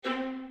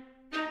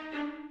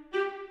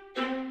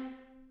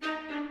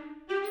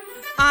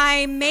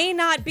I may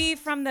not be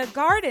from the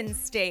Garden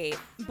State,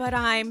 but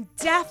I'm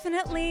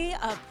definitely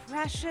a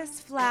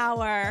precious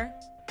flower.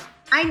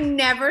 I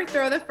never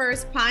throw the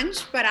first punch,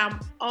 but I'm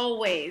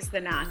always the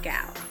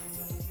knockout.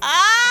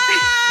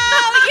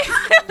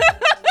 Oh,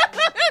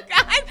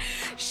 God.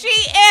 She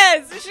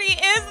is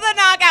the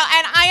knockout,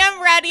 and I am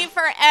ready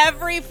for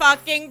every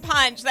fucking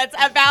punch that's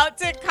about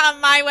to come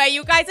my way.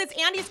 You guys, it's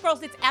Andy's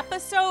Girls. It's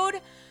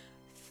episode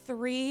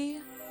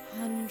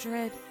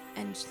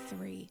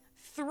 303.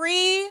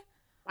 303.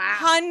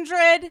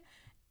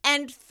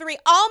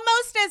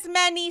 Almost as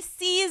many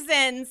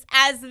seasons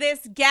as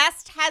this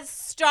guest has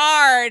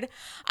starred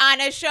on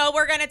a show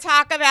we're going to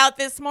talk about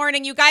this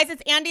morning. You guys,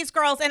 it's Andy's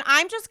Girls, and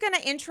I'm just going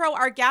to intro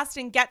our guest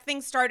and get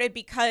things started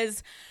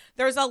because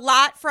there's a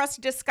lot for us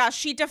to discuss.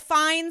 She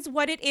defines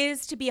what it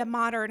is to be a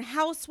modern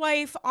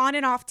housewife on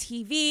and off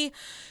TV.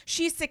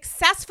 She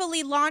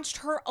successfully launched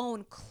her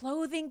own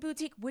clothing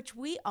boutique, which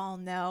we all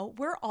know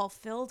we're all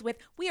filled with.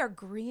 We are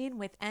green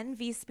with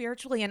envy,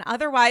 spiritually and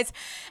otherwise.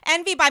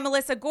 Envy by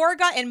Melissa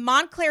Gorga in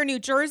Montclair, New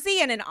Jersey,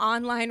 and an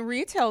online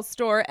retail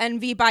store,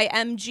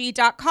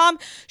 envybymg.com.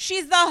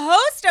 She's the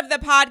host of the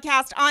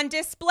podcast On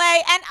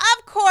Display, and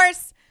of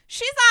course,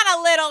 she's on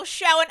a little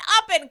show, an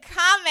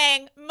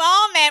up-and-coming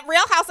moment,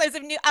 Real Housewives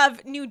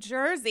of New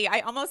Jersey. I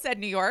almost said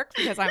New York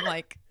because I'm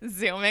like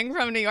zooming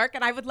from New York,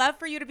 and I would love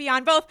for you to be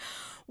on both.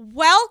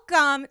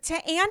 Welcome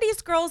to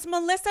Andy's Girls,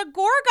 Melissa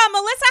Gorga.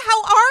 Melissa,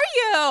 how are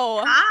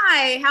you?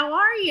 Hi, how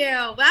are you?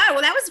 Wow,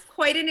 well, that was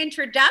quite an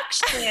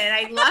introduction.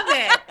 I love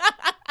it.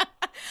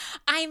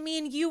 I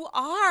mean, you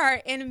are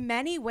in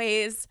many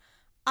ways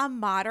a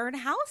modern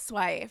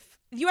housewife.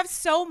 You have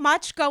so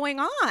much going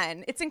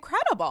on. It's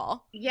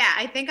incredible. Yeah,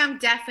 I think I'm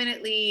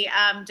definitely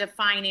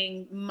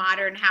defining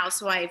modern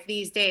housewife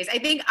these days. I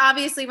think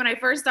obviously when I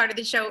first started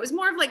the show, it was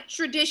more of like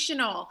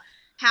traditional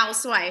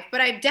housewife,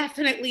 but I've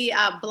definitely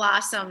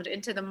blossomed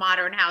into the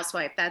modern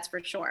housewife. That's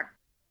for sure.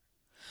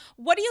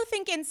 What do you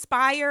think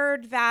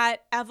inspired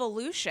that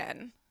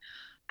evolution?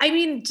 I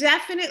mean,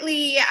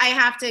 definitely I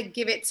have to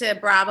give it to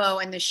Bravo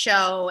and the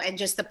show and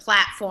just the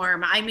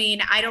platform. I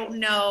mean, I don't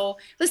know.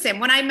 Listen,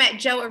 when I met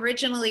Joe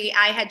originally,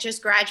 I had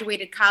just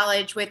graduated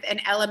college with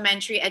an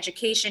elementary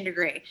education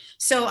degree.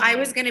 So I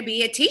was going to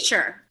be a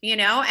teacher, you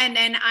know, and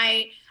then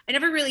I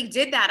never really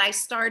did that. I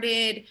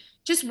started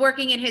just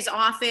working in his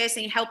office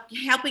and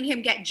helping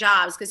him get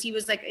jobs because he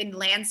was like in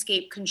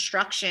landscape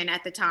construction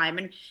at the time.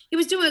 And he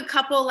was doing a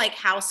couple like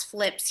house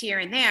flips here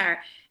and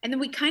there. And then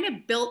we kind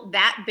of built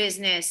that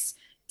business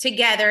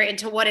together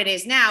into what it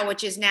is now,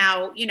 which is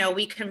now, you know,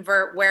 we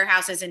convert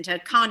warehouses into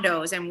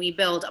condos and we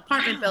build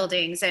apartment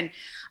buildings.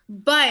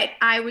 But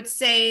I would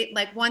say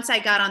like once I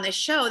got on the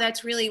show,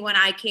 that's really when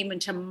I came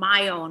into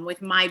my own with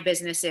my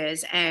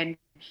businesses and,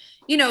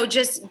 you know,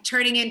 just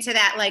turning into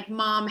that like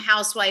mom,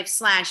 housewife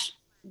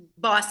 /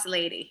 boss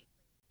lady.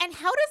 And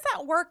how does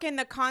that work in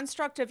the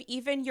construct of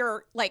even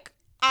your like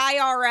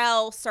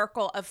IRL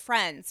circle of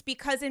friends?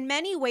 Because in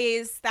many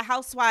ways, the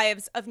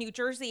Housewives of New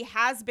Jersey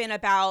has been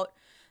about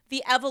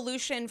the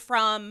evolution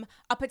from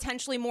a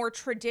potentially more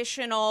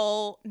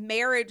traditional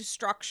marriage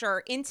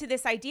structure into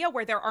this idea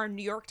where there are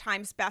New York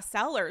Times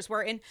bestsellers,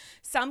 where in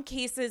some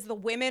cases the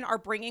women are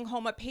bringing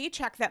home a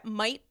paycheck that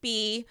might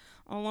be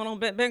a little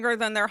bit bigger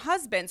than their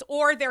husbands,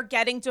 or they're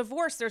getting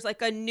divorced. There's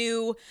like a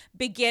new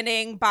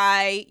beginning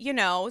by, you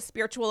know,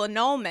 spiritual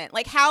annulment.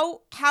 Like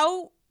how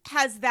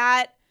has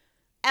that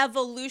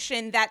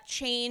evolution, that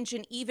change,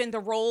 and even the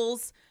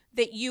roles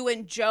that you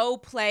and Joe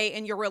play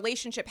in your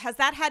relationship, has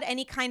that had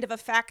any kind of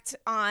effect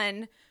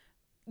on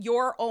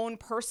your own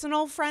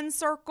personal friend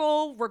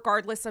circle,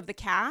 regardless of the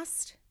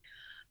cast?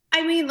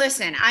 I mean,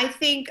 listen, I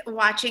think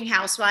watching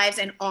Housewives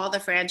and all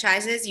the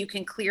franchises, you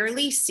can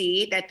clearly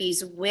see that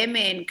these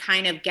women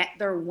kind of get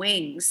their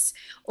wings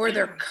or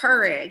their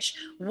courage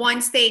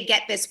once they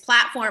get this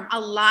platform.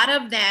 A lot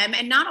of them,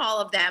 and not all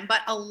of them,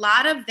 but a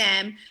lot of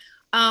them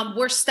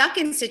we're stuck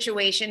in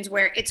situations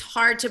where it's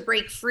hard to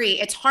break free.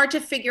 It's hard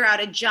to figure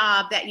out a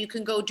job that you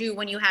can go do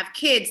when you have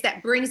kids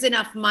that brings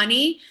enough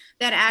money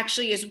that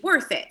actually is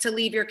worth it to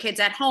leave your kids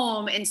at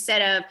home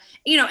instead of,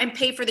 you know, and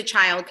pay for the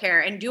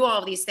childcare and do all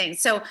of these things.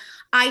 So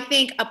I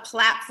think a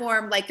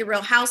platform like the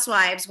Real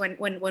Housewives,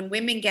 when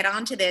women get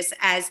onto this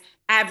as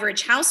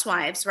average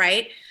housewives,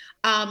 right?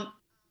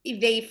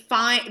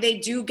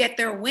 They do get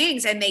their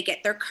wings and they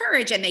get their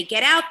courage and they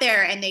get out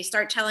there and they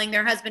start telling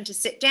their husband to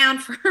sit down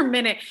for a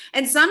minute.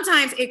 And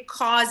sometimes it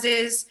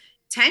causes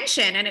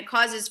tension and it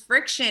causes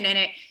friction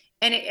and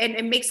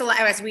it makes a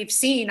lot, as we've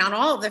seen on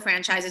all of the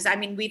franchises. I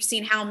mean, we've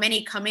seen how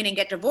many come in and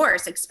get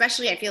divorced,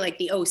 especially I feel like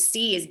the OC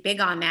is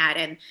big on that.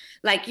 And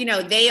like, you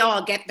know, they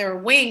all get their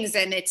wings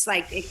and it's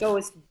like, it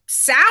goes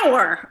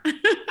sour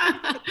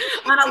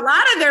on a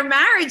lot of their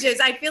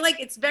marriages. I feel like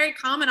it's very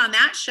common on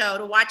that show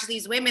to watch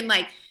these women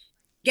like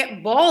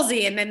get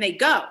ballsy and then they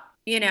go,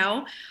 you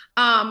know?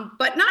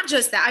 But not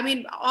just that. I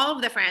mean, all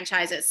of the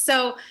franchises.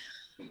 So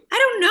I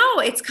don't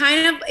know.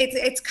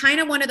 It's kind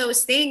of one of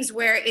those things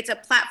where it's a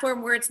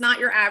platform where it's not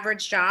your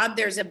average job.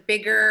 There's a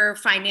bigger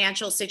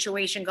financial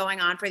situation going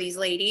on for these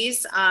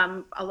ladies,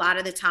 a lot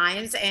of the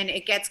times, and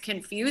it gets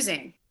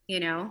confusing, you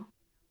know?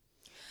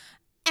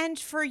 And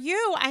for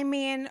you, I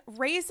mean,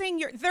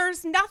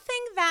 there's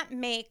nothing that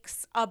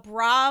makes a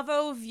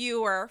Bravo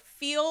viewer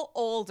feel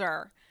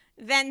older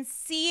than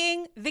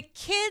seeing the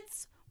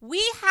kids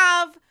we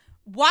have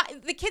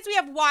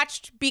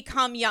watched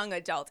become young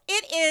adults.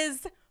 It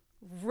is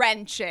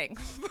wrenching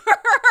for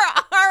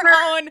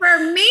our own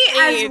For me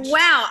age. as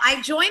well.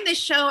 I joined the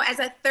show as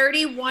a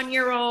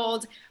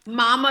 31-year-old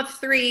mom of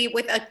three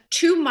with a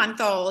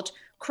 2-month-old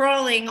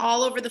crawling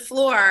all over the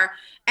floor.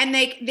 And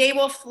they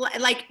will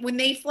like when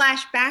they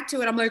flash back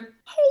to it, I'm like,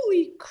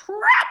 holy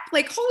crap,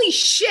 like holy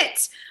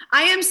shit.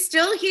 I am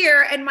still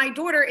here and my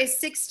daughter is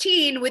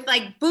 16 with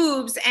like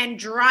boobs and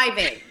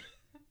driving.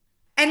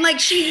 And like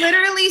she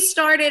literally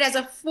started as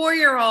a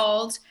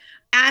 4-year-old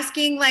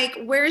asking like,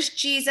 where's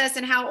Jesus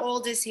and how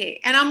old is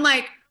he? And I'm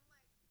like,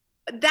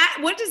 that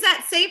what does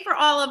that say for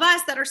all of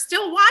us that are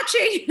still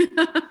watching?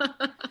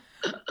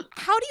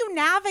 How do you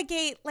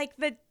navigate like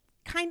the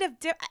kind of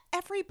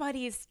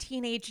everybody's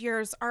teenage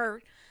years are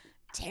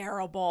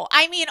terrible.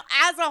 I mean,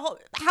 as a whole,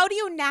 how do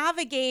you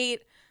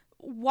navigate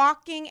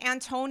walking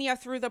Antonia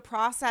through the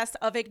process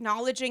of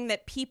acknowledging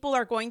that people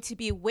are going to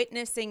be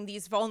witnessing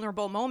these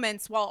vulnerable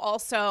moments while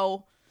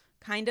also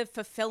kind of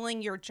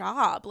fulfilling your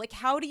job? Like,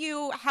 how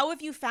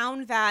have you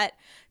found that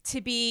to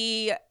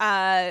be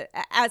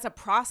as a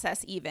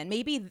process, even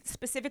maybe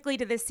specifically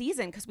to this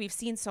season, because we've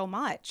seen so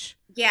much?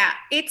 Yeah,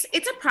 it's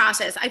a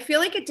process. I feel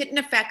like it didn't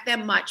affect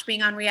them much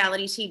being on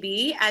reality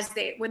TV as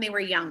they when they were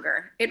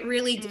younger. It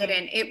really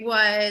didn't. It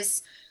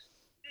was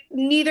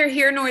neither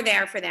here nor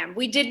there for them.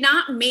 We did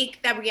not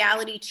make the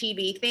reality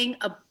TV thing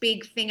a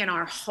big thing in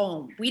our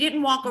home. We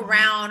didn't walk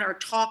around or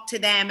talk to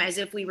them as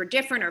if we were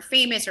different or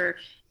famous or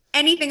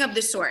anything of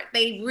the sort.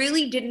 They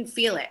really didn't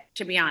feel it,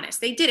 to be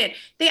honest. They didn't.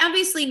 They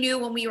obviously knew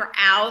when we were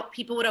out,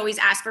 people would always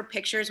ask for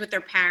pictures with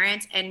their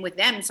parents and with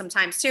them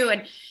sometimes too.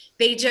 And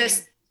they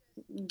just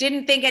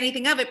didn't think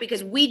anything of it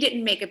because we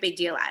didn't make a big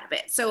deal out of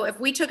it. So if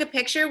we took a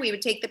picture, we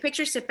would take the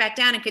picture, sit back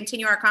down and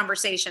continue our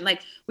conversation.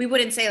 Like we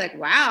wouldn't say like,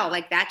 wow,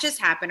 like that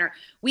just happened. Or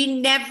we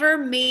never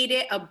made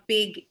it a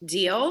big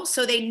deal.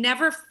 So they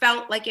never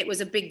felt like it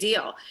was a big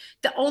deal.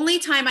 The only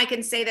time I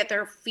can say that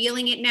they're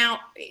feeling it now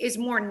is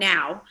more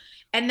now.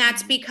 And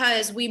that's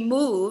because we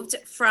moved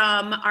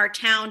from our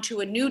town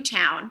to a new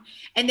town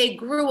and they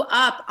grew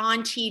up on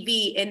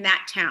TV in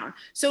that town.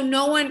 So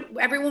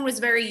everyone was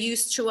very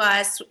used to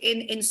us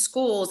in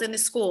schools, in the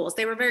schools.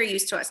 They were very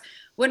used to us.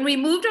 When we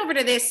moved over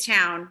to this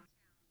town,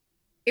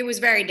 it was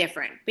very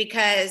different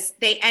because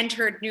they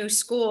entered new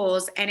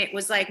schools and it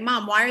was like,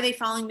 Mom, why are they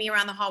following me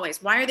around the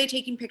hallways? Why are they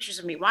taking pictures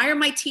of me? Why are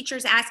my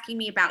teachers asking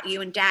me about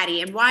you and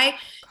Daddy? And why,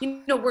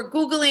 we're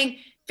Googling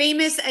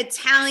famous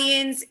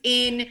Italians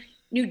in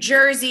New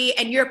Jersey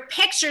and your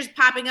picture's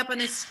popping up on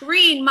the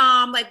screen,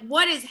 Mom, like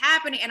what is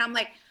happening? And I'm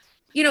like,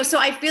 so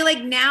I feel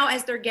like now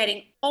as they're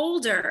getting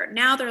older,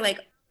 now they're like,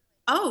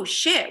 oh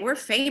shit, we're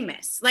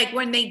famous. Like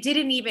when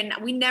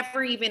we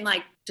never even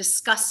like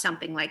discussed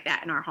something like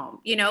that in our home,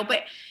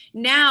 but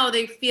now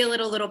they feel it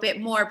a little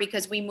bit more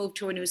because we moved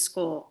to a new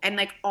school and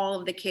like all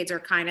of the kids are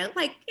kind of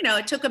like,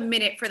 it took a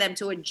minute for them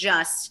to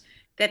adjust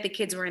that the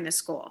kids were in the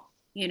school.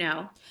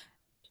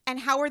 And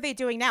how are they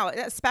doing now?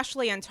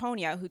 Especially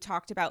Antonia, who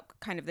talked about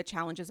kind of the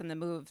challenges in the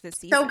move this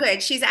season. So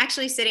good. She's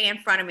actually sitting in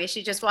front of me.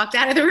 She just walked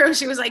out of the room.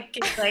 She was like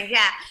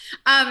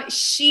yeah.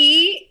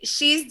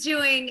 She's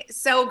doing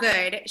so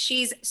good.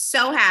 She's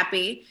so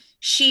happy.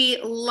 She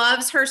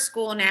loves her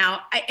school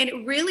now. And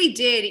it really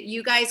did.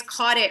 You guys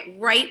caught it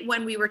right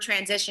when we were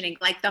transitioning,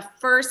 like the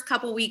first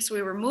couple weeks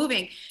we were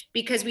moving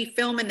because we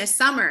film in the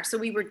summer. So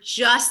we were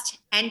just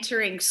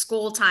entering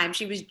school time.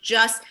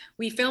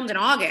 We filmed in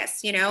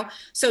August,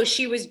 so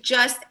she was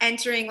just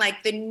entering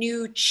like the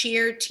new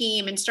cheer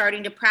team and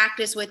starting to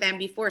practice with them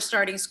before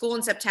starting school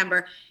in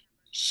September.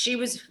 She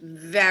was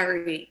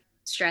very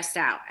stressed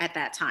out at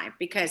that time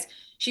because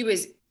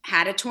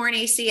had a torn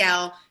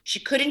ACL. She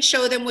couldn't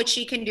show them what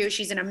she can do.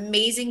 She's an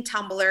amazing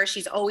tumbler.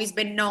 She's always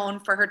been known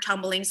for her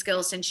tumbling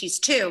skills since she's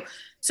 2.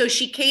 So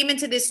she came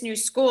into this new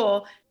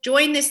school,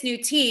 joined this new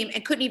team,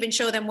 and couldn't even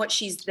show them what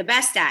she's the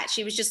best at.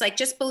 She was just like,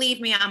 just believe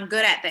me, I'm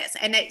good at this.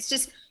 And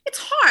it's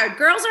hard.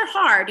 Girls are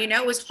hard.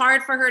 It was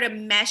hard for her to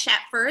mesh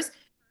at first.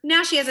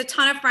 Now she has a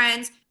ton of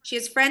friends. She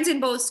has friends in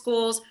both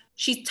schools.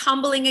 She's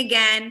tumbling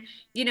again.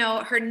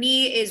 Her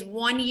knee is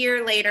 1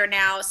 year later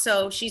now.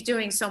 So she's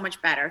doing so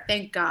much better.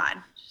 Thank God.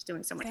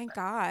 Doing so much Thank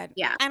better. God.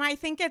 Yeah. And I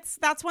think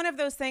that's one of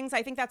those things.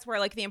 I think that's where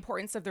like the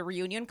importance of the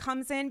reunion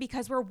comes in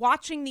because we're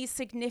watching these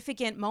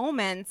significant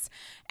moments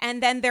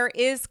and then there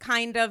is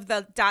kind of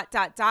the ...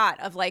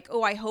 of like,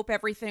 oh, I hope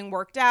everything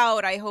worked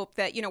out. I hope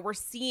that, we're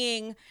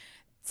seeing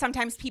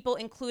sometimes people,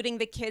 including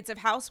the kids of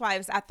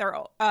housewives, at their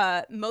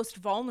most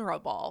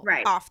vulnerable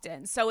Right.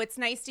 often. So it's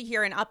nice to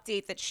hear an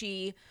update that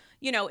she,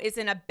 is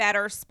in a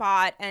better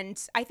spot.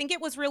 And I think it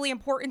was really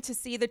important to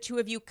see the two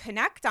of you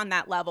connect on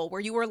that level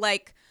where you were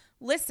like,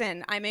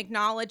 listen, I'm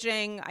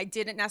acknowledging I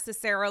didn't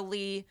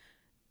necessarily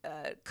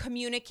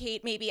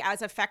communicate maybe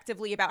as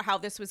effectively about how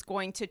this was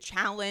going to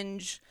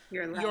challenge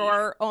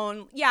your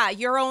own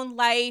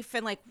life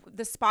and like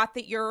the spot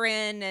that you're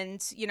in.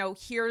 And,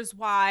 here's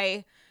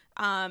why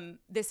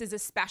this is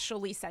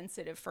especially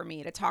sensitive for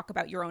me to talk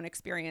about your own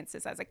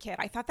experiences as a kid.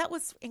 I thought that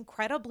was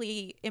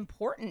incredibly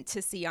important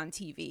to see on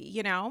TV,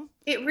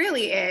 It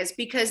really is,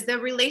 because the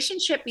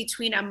relationship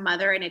between a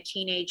mother and a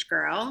teenage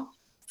girl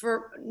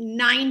for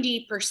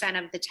 90%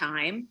 of the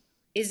time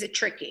is it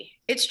tricky.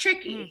 It's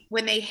tricky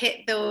when they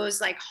hit those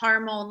like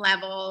hormone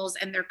levels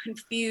and they're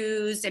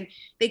confused and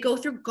they go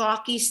through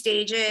gawky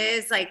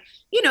stages. Like,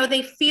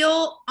 they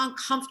feel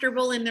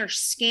uncomfortable in their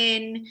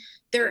skin.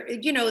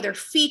 Their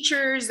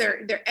features,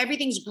 their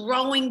everything's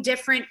growing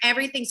different.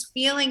 Everything's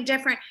feeling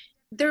different.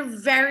 They're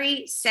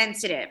very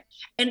sensitive.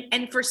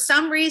 And for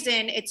some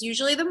reason, it's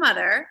usually the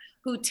mother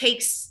who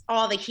takes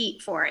all the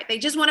heat for it. They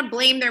just want to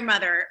blame their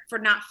mother for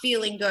not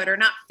feeling good or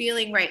not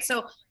feeling right.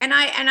 So, and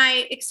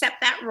I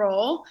accept that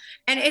role.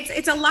 And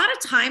it's a lot of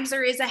times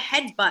there is a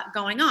headbutt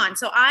going on.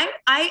 So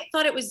I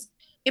thought it was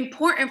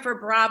important for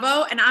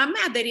Bravo, and I'm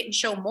mad they didn't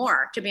show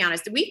more, to be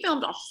honest. We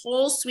filmed a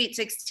whole Sweet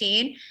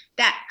 16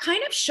 that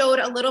kind of showed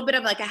a little bit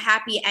of like a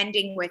happy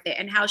ending with it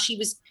and how she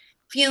was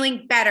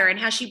feeling better and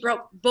how she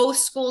brought both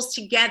schools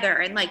together.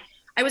 And like,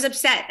 I was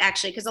upset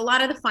actually, because a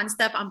lot of the fun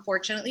stuff,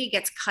 unfortunately,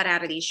 gets cut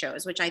out of these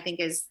shows, which I think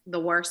is the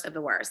worst of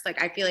the worst.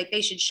 Like, I feel like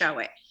they should show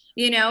it,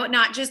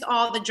 not just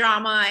all the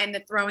drama and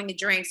the throwing the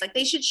drinks. Like,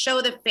 they should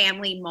show the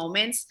family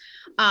moments.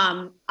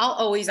 I'll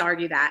always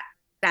argue that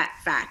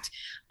fact.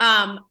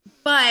 But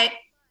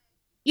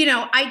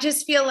I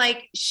just feel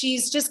like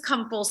she's just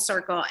come full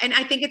circle. And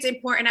I think it's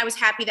important. I was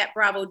happy that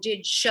Bravo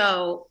did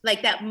show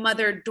like that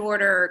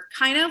mother-daughter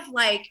kind of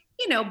like,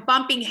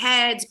 bumping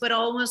heads, but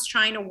almost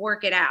trying to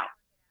work it out.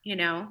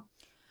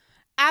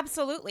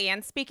 Absolutely.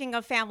 And speaking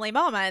of family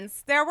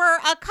moments, there were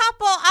a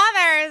couple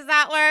others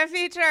that were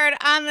featured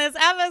on this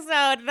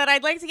episode that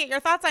I'd like to get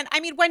your thoughts on. I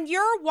mean, when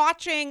you're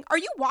watching, are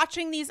you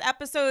watching these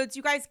episodes?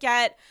 You guys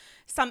get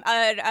some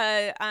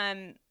a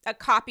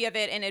copy of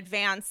it in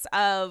advance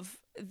of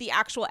the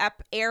actual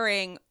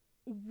airing.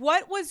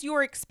 What was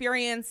your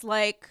experience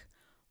like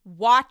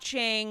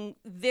watching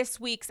this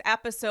week's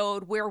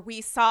episode where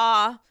we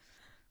saw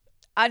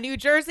a New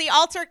Jersey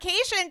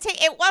altercation?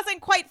 It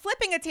wasn't quite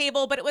flipping a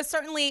table, but it was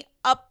certainly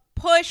a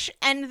push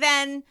and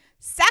then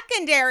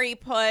secondary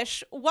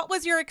push. What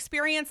was your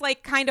experience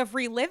like kind of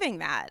reliving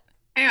that?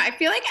 I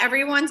feel like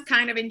everyone's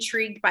kind of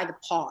intrigued by the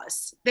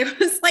pause. There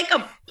was a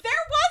pause.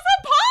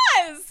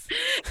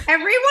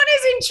 Everyone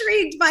is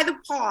intrigued by the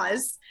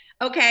pause.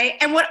 Okay.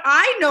 And what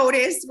I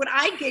noticed, what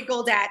I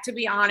giggled at, to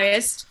be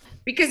honest,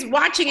 because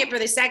watching it for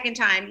the second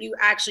time, you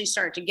actually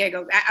start to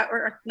giggle,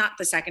 or not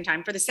the second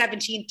time, for the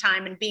 17th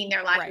time and being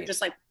there live, right. You're just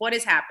like, what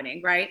is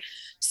happening? Right.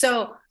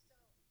 So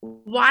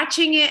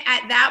watching it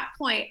at that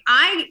point,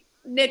 I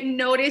didn't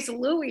notice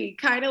Louis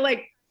kind of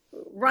like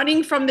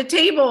running from the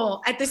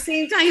table at the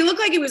same time. He looked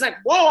like he was like,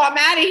 whoa, I'm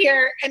out of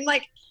here. And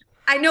like,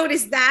 I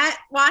noticed that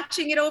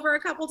watching it over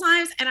a couple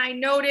times. And I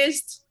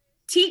noticed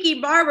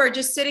Tiki Barber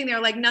just sitting there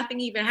like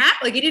nothing even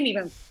happened. Like he didn't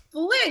even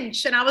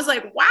flinch. And I was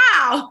like,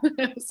 wow.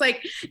 It's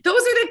like,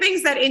 those are the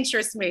things that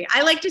interest me.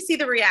 I like to see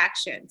the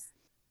reactions.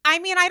 I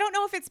mean, I don't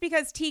know if it's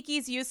because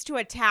Tiki's used to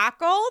a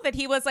tackle that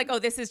he was like, oh,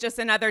 this is just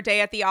another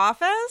day at the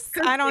office.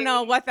 I don't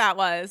know what that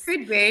was.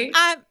 Could be.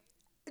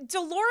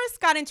 Dolores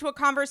got into a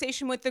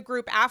conversation with the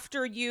group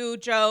after you,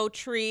 Joe,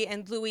 Tree,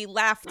 and Louis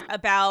left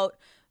about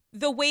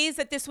the ways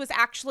that this was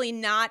actually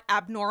not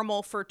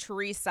abnormal for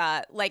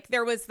Teresa. Like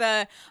there was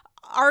the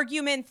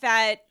argument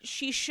that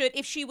she should,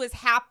 if she was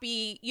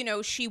happy,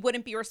 she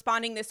wouldn't be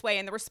responding this way.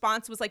 And the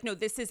response was like, no,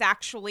 this is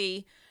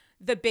actually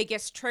the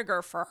biggest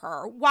trigger for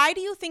her. Why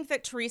do you think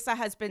that Teresa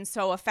has been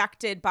so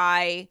affected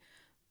by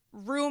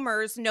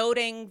rumors,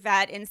 noting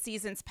that in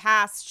seasons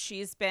past,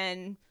 she's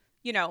been,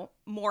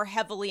 more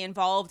heavily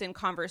involved in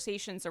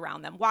conversations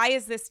around them? Why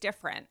is this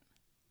different?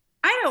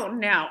 I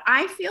don't know.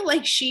 I feel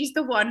like she's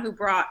the one who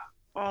brought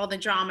all the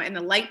drama and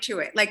the light to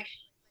it. Like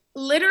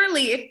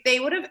literally, if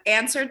they would have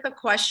answered the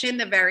question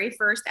the very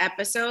first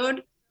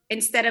episode,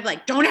 instead of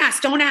like, don't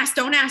ask,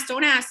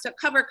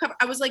 cover.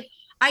 I was like,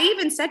 I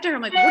even said to her,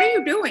 I'm like, what are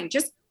you doing?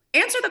 Just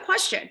answer the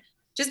question.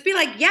 Just be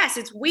like, yes,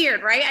 it's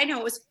weird, right? I know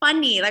it was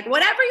funny. Like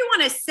whatever you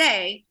want to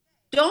say,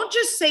 don't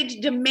just say to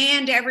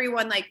demand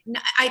everyone. Like,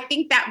 I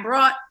think that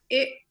brought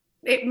it,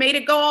 it made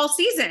it go all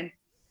season.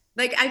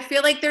 Like, I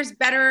feel like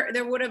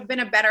there would have been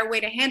a better way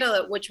to handle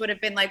it, which would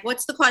have been like,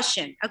 what's the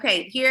question?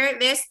 Okay, here,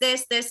 this,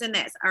 and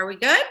this. Are we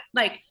good?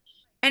 Like,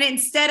 and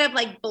instead of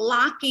like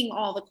blocking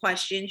all the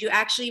questions, you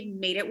actually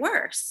made it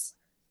worse.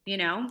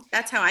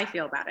 That's how I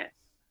feel about it.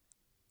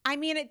 I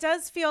mean, it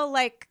does feel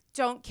like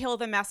don't kill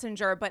the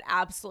messenger, but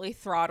absolutely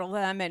throttle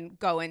them and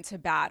go into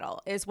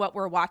battle is what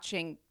we're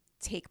watching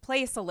take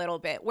place a little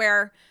bit,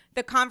 where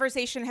the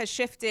conversation has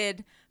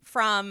shifted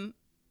from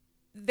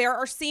there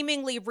are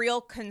seemingly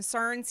real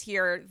concerns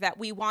here that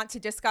we want to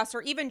discuss,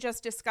 or even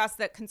just discuss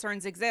that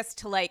concerns exist,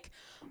 to like,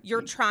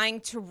 you're trying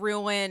to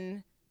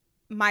ruin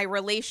my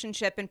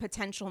relationship and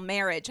potential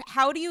marriage.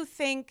 How do you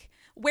think,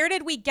 where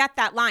did we get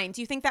that line?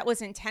 Do you think that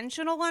was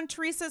intentional on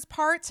Teresa's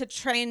part to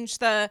change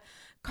the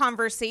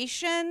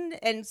conversation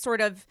and sort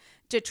of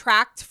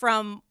detract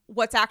from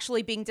what's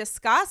actually being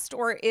discussed?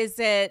 Or is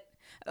it,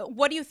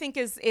 what do you think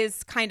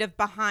is kind of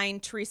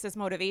behind Teresa's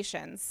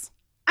motivations?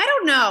 I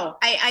don't know.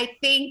 I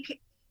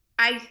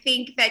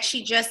think that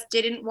she just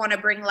didn't want to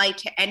bring light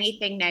to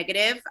anything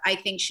negative. I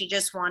think she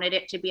just wanted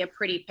it to be a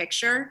pretty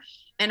picture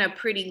and a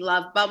pretty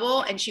love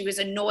bubble. And she was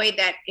annoyed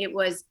that it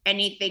was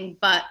anything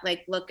but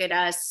like, look at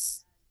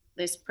us,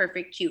 this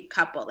perfect, cute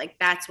couple. Like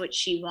that's what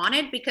she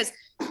wanted, because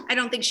I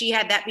don't think she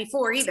had that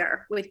before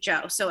either with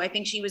Joe. So I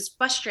think she was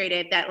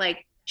frustrated that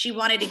like she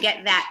wanted to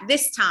get that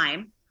this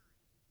time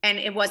and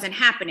it wasn't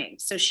happening.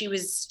 So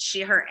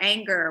her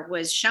anger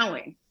was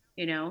showing,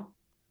 you know?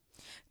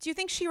 Do you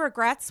think she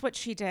regrets what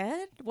she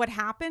did? What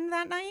happened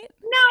that night?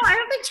 No, I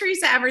don't think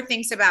Teresa ever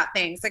thinks about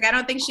things. Like, I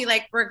don't think she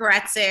like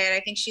regrets it.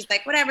 I think she's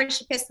like, whatever,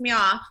 she pissed me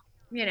off.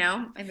 You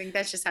know, I think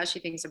that's just how she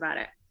thinks about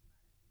it.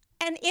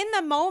 And in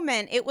the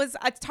moment, it was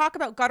a talk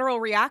about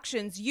guttural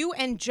reactions. You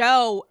and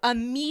Joe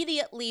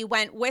immediately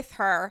went with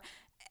her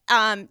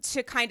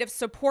to kind of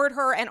support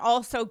her and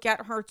also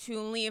get her to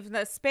leave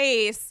the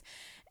space.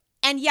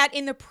 And yet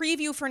in the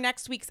preview for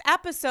next week's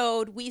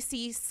episode, we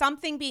see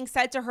something being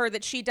said to her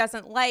that she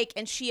doesn't like.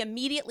 And she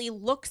immediately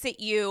looks at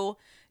you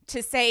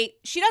to say,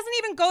 she doesn't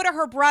even go to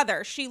her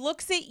brother. She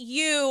looks at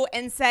you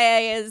and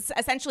says,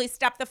 essentially,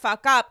 step the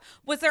fuck up.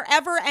 Was there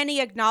ever any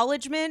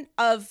acknowledgement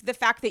of the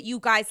fact that you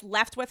guys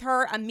left with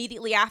her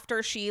immediately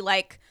after she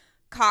like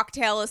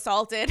cocktail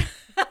assaulted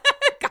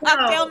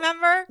cocktail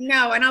member?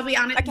 No, and I'll be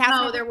honest,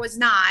 no, there was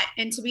not.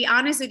 And to be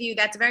honest with you,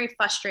 that's very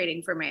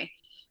frustrating for me.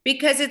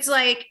 Because it's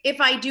like,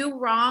 if I do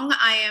wrong,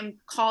 I am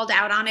called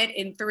out on it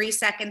in 3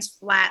 seconds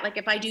flat. Like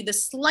if I do the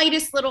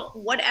slightest little,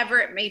 whatever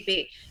it may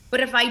be. But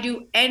if I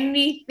do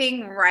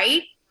anything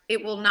right,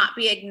 it will not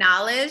be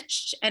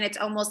acknowledged. And it's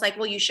almost like,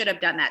 well, you should have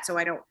done that. So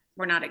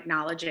we're not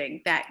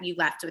acknowledging that you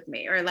left with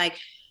me. Or like,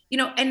 you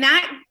know, and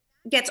that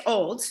gets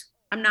old.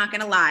 I'm not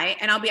going to lie.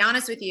 And I'll be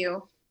honest with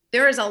you,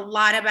 there is a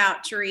lot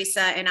about Teresa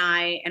and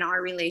I and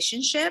our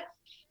relationship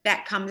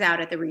that comes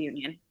out at the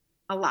reunion.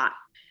 A lot.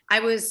 I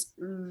was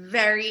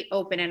very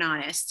open and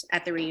honest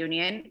at the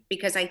reunion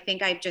because I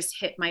think I've just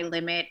hit my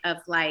limit of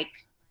like,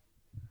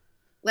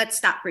 let's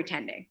stop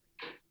pretending,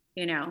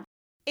 you know?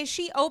 Is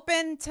she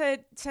open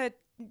to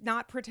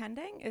not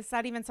pretending? Is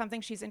that even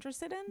something she's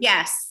interested in?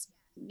 Yes.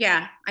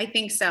 Yeah, I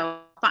think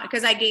so.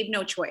 Because I gave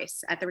no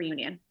choice at the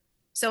reunion.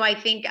 So I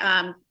think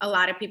a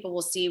lot of people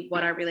will see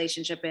what our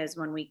relationship is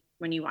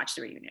when you watch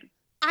the reunion.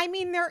 I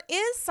mean, there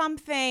is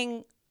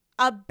something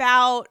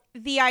about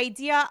the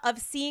idea of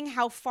seeing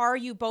how far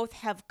you both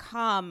have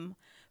come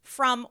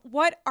from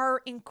what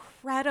are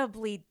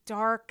incredibly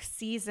dark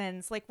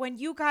seasons. Like when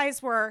you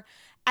guys were,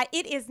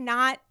 it is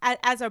not,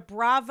 as a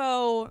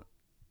Bravo,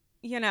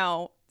 you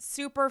know,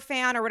 super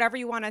fan or whatever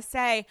you want to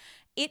say,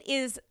 it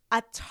is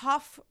a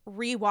tough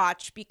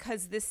rewatch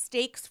because the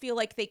stakes feel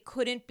like they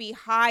couldn't be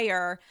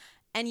higher.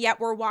 And yet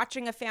we're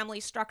watching a family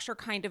structure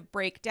kind of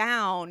break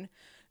down.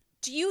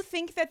 Do you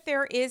think that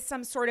there is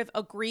some sort of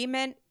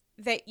agreement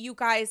that you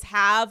guys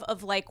have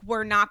of like,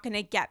 we're not going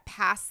to get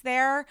past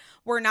there.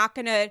 We're not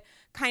going to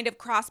kind of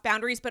cross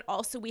boundaries, but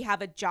also we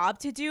have a job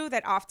to do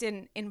that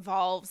often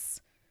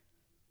involves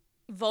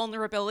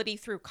vulnerability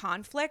through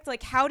conflict.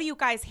 Like, how do you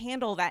guys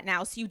handle that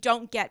now so you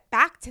don't get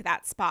back to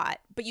that spot,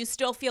 but you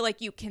still feel like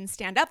you can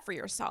stand up for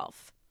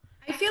yourself?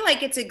 I feel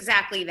like it's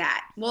exactly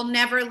that. We'll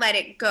never let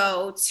it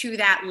go to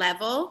that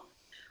level.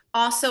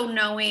 Also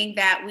knowing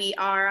that we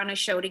are on a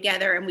show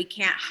together and we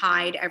can't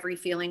hide every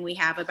feeling we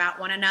have about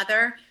one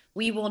another.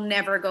 We will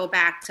never go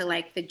back to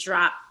like the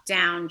drop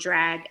down,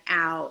 drag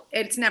out.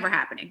 It's never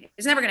happening.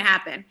 It's never going to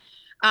happen.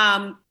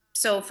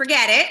 So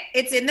forget it.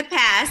 It's in the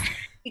past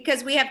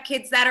because we have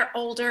kids that are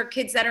older,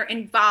 kids that are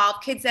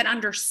involved, kids that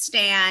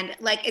understand.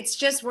 Like, it's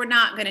just, we're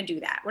not going to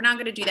do that. We're not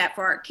going to do that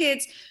for our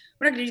kids.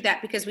 We're not going to do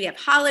that because we have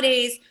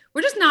holidays.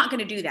 We're just not going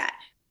to do that.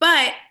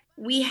 But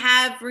we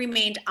have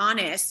remained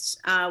honest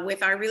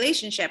with our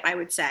relationship, I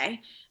would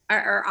say,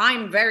 or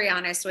I'm very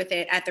honest with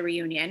it at the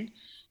reunion.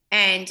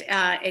 And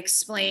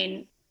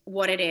explain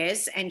what it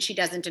is, and she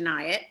doesn't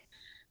deny it.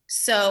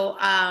 So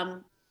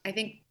I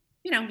think,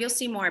 you know, you'll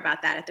see more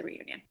about that at the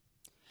reunion.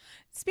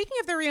 Speaking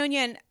of the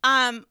reunion,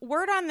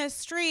 word on the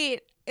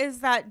street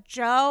is that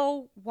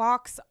Joe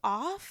walks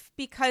off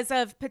because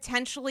of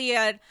potentially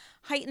a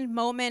heightened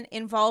moment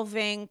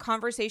involving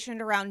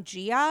conversation around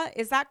Gia.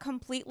 Is that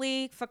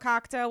completely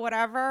fakakta,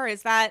 whatever?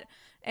 Is that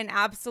an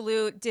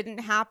absolute didn't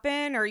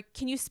happen? Or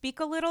can you speak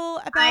a little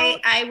about?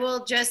 I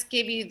will just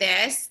give you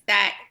this,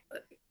 that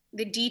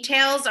the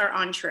details are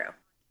untrue.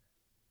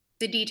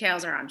 The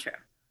details are untrue.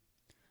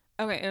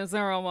 Okay, is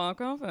there a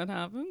walk-off that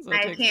happens?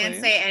 I can't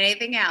say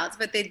anything else,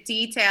 but the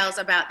details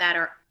about that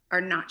are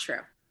are not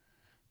true.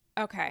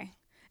 Okay.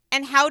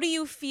 And how do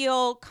you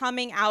feel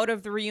coming out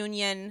of the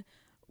reunion,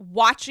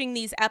 watching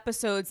these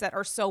episodes that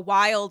are so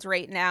wild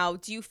right now?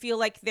 Do you feel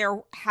like there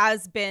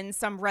has been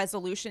some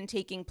resolution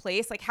taking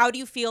place? Like, how do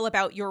you feel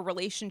about your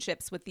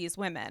relationships with these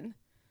women?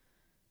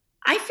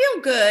 I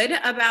feel good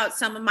about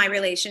some of my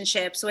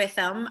relationships with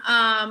them.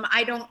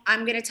 I'm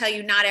going to tell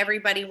you, not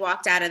everybody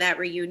walked out of that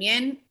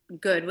reunion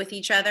good with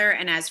each other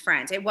and as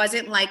friends. It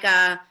wasn't like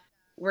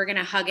we're going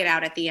to hug it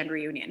out at the end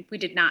reunion. We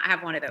did not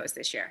have one of those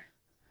this year.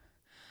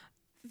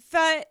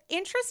 The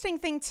interesting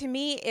thing to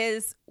me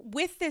is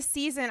with this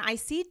season, I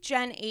see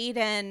Jen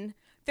Aiden.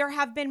 There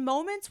have been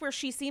moments where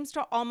she seems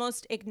to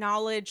almost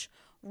acknowledge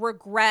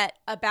regret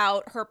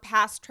about her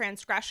past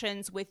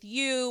transgressions with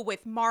you,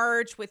 with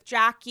Marge, with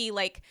Jackie,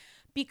 like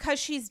because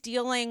she's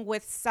dealing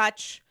with it's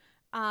such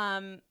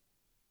an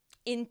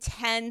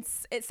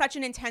intense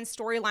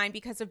storyline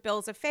because of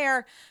Bill's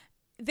affair.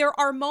 There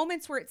are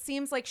moments where it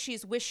seems like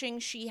she's wishing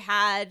she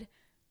had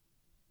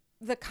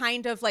the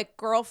kind of like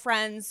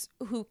girlfriends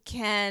who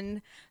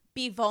can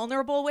be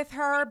vulnerable with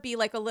her, be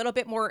like a little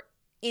bit more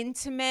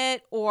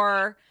intimate,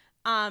 or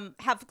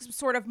have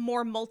sort of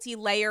more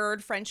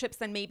multi-layered friendships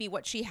than maybe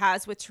what she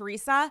has with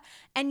Teresa.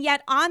 And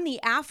yet on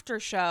the after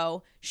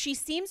show, she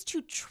seems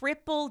to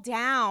triple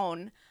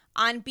down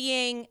on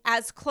being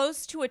as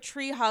close to a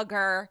tree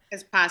hugger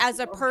as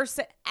a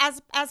person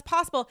as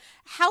possible.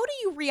 How do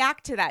you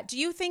react to that? Do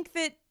you think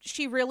that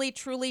she really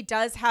truly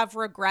does have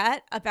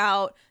regret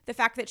about the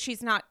fact that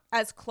she's not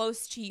as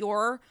close to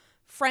your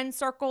friend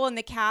circle and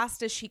the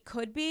cast as she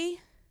could be?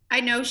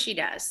 I know she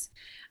does.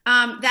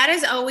 That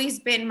has always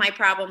been my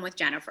problem with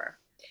Jennifer.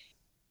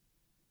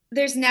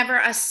 There's never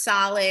a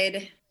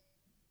solid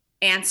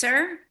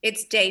answer.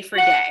 It's day for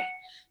day.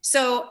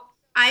 So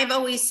I've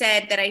always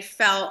said that I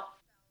felt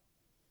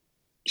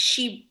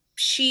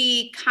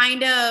she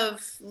kind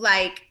of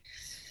like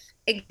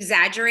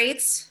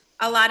exaggerates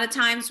a lot of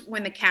times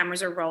when the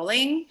cameras are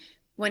rolling,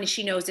 when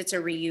she knows it's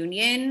a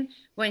reunion,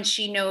 when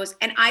she knows,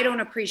 and I don't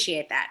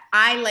appreciate that.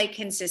 I like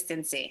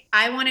consistency.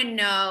 I want to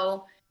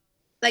know,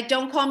 like,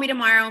 don't call me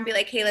tomorrow and be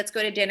like, hey, let's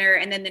go to dinner,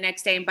 and then the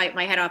next day and bite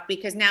my head off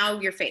because now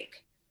you're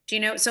fake. Do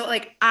you know? So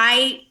like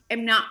I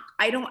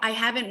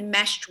haven't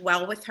meshed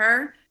well with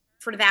her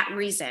for that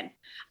reason.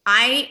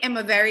 I am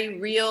a very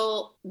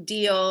real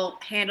deal,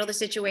 handle the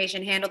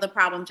situation, handle the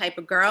problem type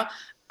of girl.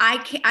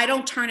 I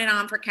don't turn it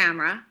on for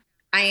camera.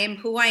 I am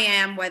who I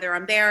am, whether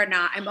I'm there or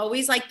not. I'm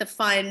always like the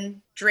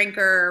fun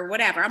drinker or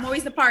whatever. I'm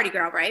always the party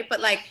girl, right? But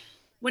like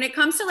when it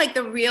comes to like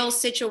the real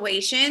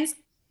situations,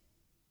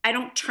 I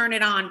don't turn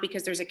it on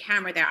because there's a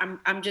camera there.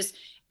 I'm just,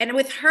 and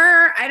with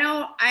her, I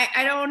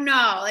don't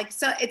know. Like,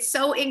 so it's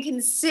so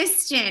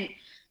inconsistent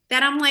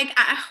that I'm like,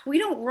 we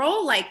don't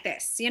roll like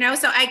this, you know?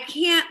 So I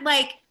can't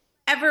like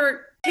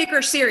ever take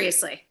her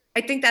seriously.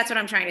 I think that's what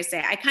I'm trying to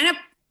say. I kind of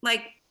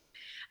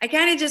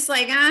just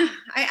like,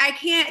 I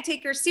can't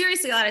take her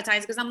seriously a lot of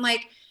times because I'm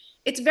like,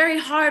 it's very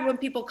hard when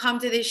people come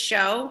to this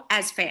show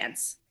as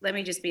fans. Let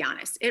me just be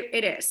honest.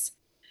 It is.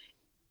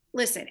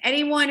 Listen,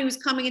 anyone who's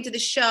coming into the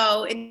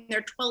show in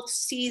their 12th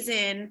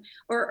season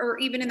or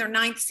even in their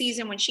 9th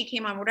season when she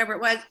came on, whatever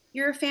it was,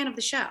 you're a fan of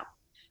the show.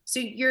 So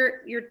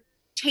you're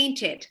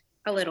tainted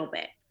a little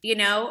bit, you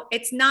know?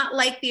 It's not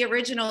like the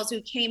originals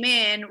who came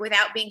in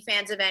without being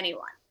fans of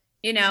anyone,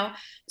 you know?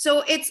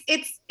 So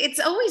it's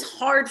always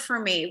hard for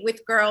me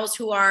with girls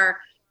who are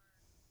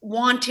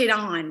wanted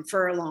on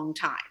for a long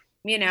time,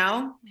 you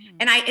know?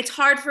 And it's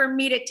hard for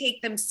me to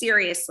take them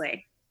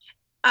seriously.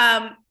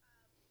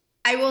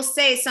 I will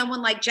say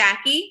someone like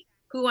Jackie,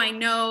 who I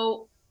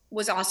know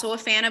was also a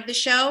fan of the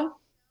show,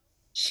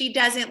 she's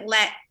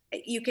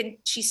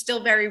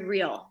still very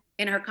real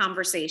in her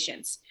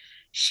conversations.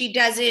 She's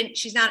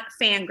not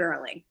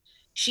fangirling.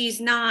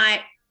 She's not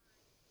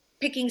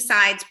picking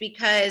sides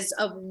because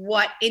of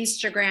what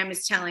Instagram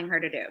is telling her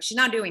to do. She's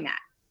not doing that.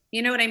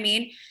 You know what I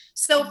mean?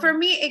 So for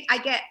me, I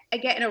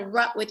get in a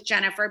rut with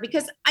Jennifer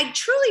because I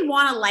truly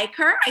want to like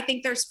her. I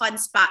think there's fun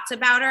spots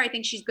about her. I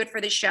think she's good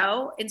for the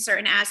show in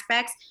certain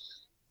aspects.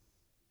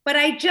 But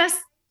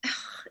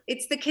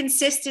it's the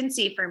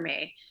consistency for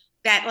me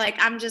that like,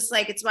 I'm just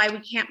like, it's why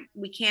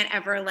we can't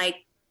ever like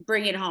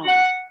bring it home,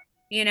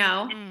 you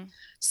know?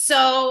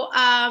 So,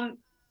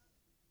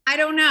 I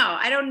don't know.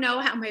 I don't know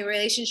how my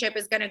relationship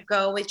is going to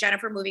go with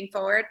Jennifer moving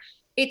forward.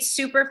 It's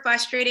super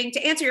frustrating.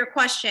 To answer your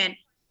question,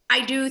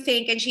 I do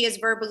think, and she has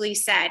verbally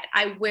said,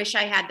 I wish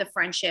I had the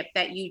friendship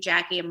that you,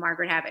 Jackie, and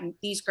Margaret have. And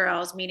these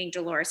girls, meaning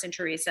Dolores and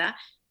Teresa,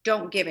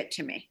 don't give it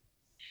to me.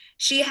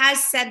 She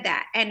has said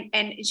that. And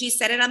she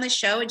said it on the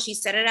show and she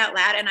said it out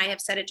loud. And I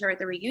have said it to her at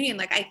the reunion.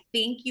 Like, I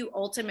think you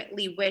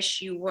ultimately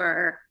wish you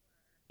were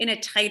in a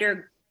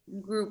tighter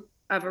group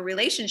of a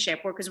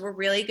relationship because we're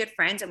really good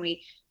friends and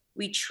we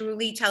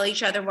truly tell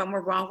each other when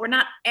we're wrong. We're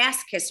not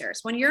ass kissers.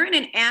 When you're in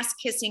an ass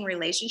kissing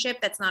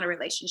relationship, that's not a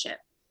relationship,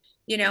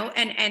 you know?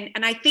 And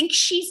I think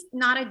she's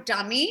not a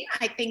dummy.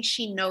 I think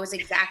she knows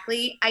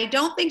exactly. I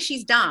don't think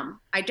she's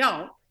dumb. I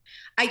don't.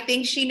 I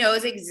think she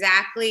knows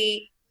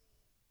exactly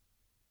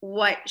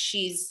what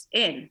she's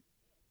in,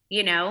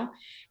 you know?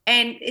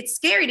 And it's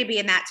scary to be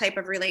in that type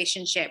of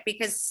relationship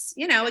because,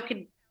 you know, it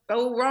could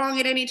go wrong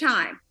at any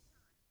time,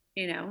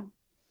 you know.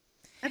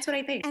 That's what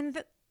I think.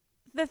 And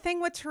the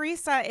thing with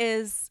Teresa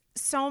is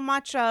so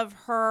much of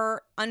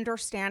her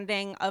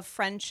understanding of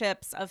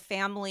friendships, of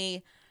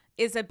family,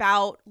 is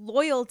about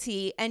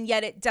loyalty, and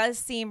yet it does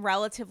seem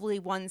relatively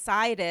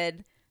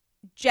one-sided.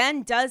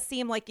 Jen does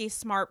seem like a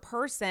smart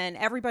person.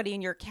 Everybody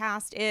in your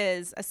cast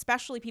is,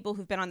 especially people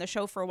who've been on the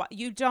show for a while.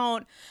 You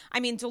don't, I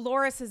mean,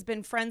 Dolores has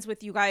been friends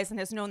with you guys and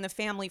has known the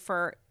family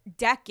for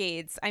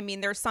decades. I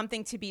mean, there's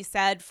something to be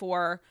said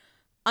for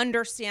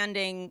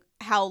understanding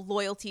how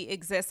loyalty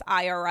exists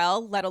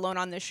IRL, let alone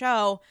on the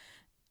show.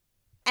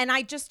 And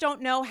I just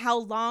don't know how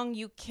long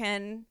you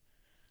can,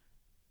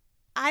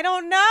 I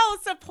don't know,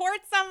 support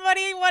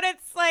somebody when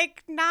it's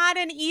like not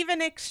an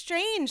even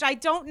exchange. I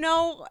don't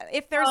know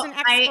if there's an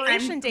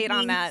expiration date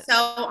on that. So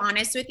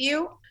honest with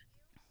you,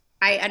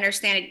 I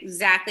understand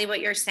exactly what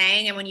you're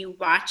saying. And when you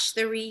watch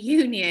the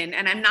reunion,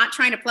 and I'm not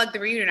trying to plug the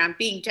reunion, I'm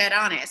being dead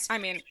honest. I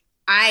mean,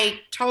 I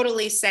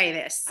totally say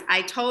this.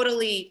 I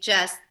totally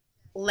just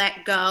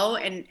let go,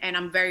 and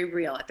I'm very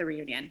real at the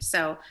reunion.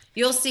 So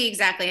you'll see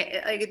exactly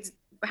like it's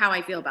how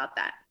I feel about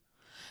that.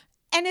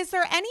 And is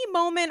there any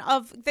moment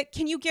of that?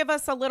 Can you give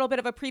us a little bit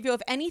of a preview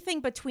of anything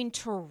between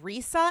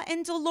Teresa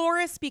and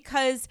Dolores?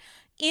 Because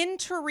in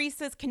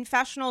Teresa's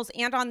confessionals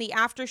and on the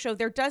after show,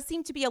 there does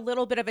seem to be a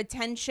little bit of a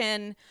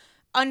tension,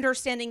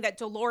 understanding that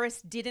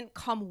Dolores didn't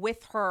come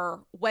with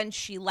her when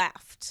she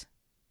left.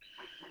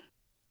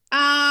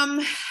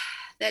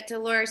 That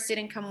Dolores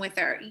didn't come with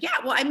her. Yeah,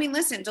 well, I mean,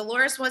 listen,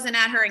 Dolores wasn't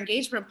at her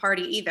engagement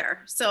party either.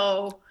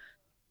 So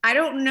I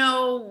don't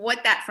know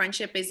what that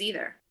friendship is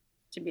either,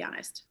 to be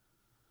honest.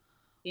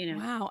 You know.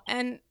 Wow.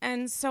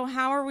 And so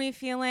how are we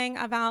feeling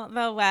about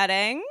the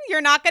wedding?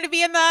 You're not going to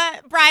be in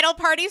the bridal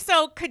party,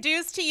 so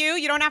kudos to you.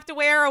 You don't have to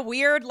wear a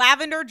weird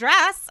lavender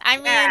dress. I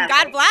mean, yeah,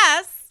 God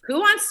bless. Who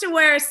wants to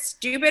wear a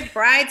stupid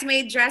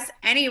bridesmaid dress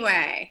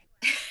anyway?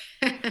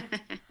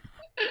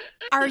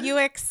 Are you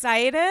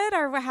excited,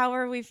 or how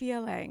are we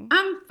feeling?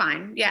 I'm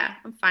fine. Yeah,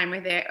 I'm fine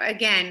with it.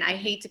 Again, I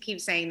hate to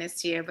keep saying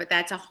this to you, but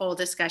that's a whole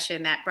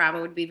discussion that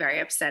Bravo would be very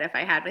upset if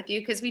I had with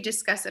you, because we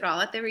discuss it all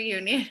at the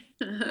reunion.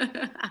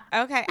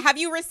 Okay. Have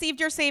you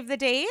received your save the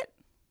date?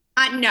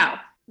 No,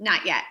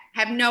 not yet.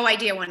 Have no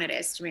idea when it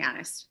is, to be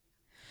honest.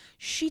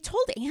 She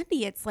told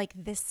Andy it's like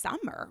this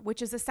summer,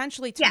 which is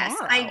essentially tomorrow.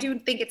 Yes, I do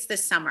think it's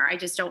this summer. I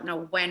just don't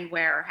know when,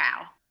 where, or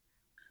how.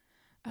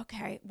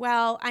 Okay.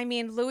 Well, I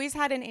mean, Louis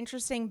had an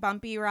interesting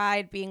bumpy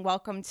ride being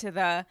welcomed to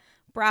the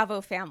Bravo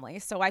family.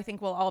 So I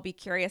think we'll all be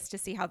curious to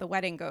see how the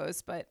wedding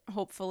goes, but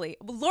hopefully,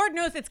 Lord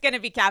knows it's going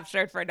to be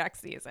captured for next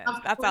season.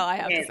 That's all I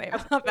have to say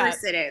about that. Of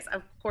course it is.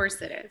 Of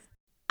course it is.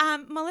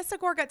 Melissa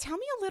Gorga, tell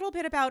me a little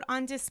bit about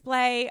On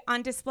Display,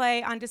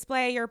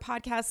 your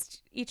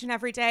podcast each and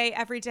every day,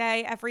 every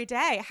day, every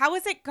day. How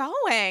is it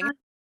going?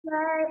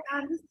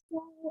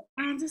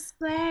 On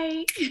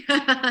display.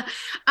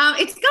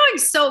 It's going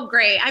so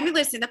great. I mean,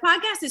 listen, the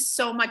podcast is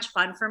so much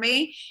fun for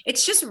me.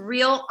 It's just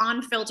real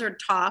unfiltered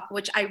talk,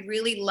 which I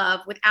really love,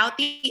 without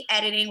the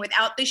editing,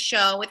 without the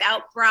show,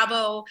 without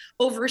Bravo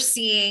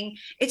overseeing.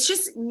 It's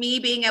just me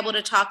being able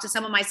to talk to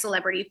some of my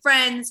celebrity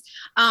friends.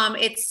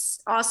 It's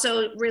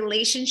also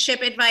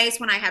relationship advice.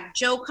 When I have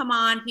Joe come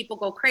on, people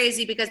go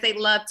crazy because they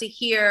love to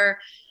hear,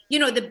 you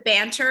know, the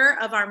banter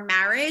of our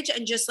marriage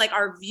and just like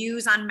our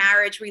views on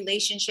marriage,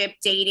 relationship,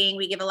 dating.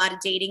 We give a lot of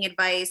dating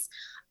advice.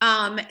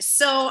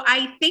 So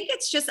I think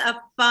it's just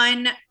a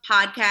fun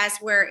podcast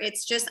where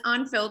it's just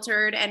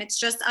unfiltered and it's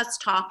just us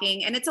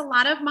talking. And it's a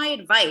lot of my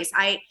advice.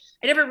 I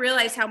never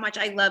realized how much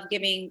I love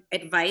giving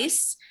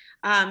advice,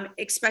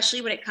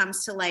 especially when it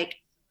comes to like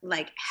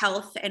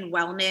health and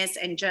wellness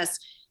and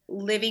just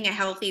living a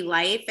healthy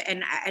life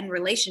and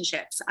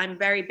relationships. I'm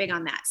very big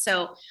on that.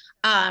 So,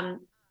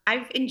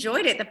 I've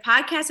enjoyed it. The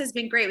podcast has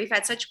been great. We've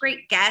had such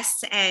great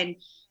guests, and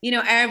you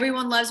know,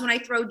 everyone loves when I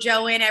throw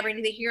Joe in every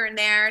here and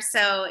there.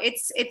 So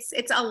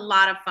it's a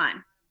lot of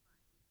fun.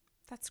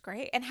 That's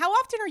great. And how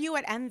often are you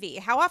at Envy?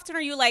 How often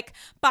are you like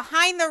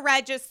behind the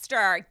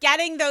register,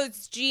 getting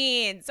those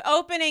jeans,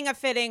 opening a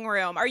fitting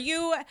room? Are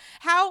you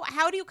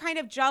how do you kind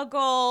of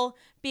juggle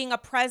being a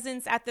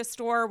presence at the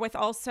store with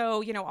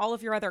also, you know, all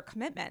of your other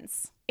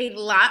commitments? A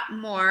lot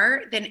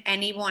more than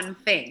anyone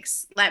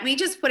thinks. Let me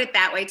just put it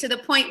that way, to the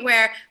point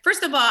where,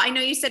 first of all, I know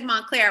you said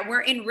Montclair.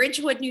 We're in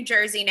Ridgewood, New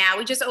Jersey now.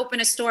 We just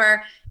opened a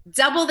store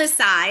double the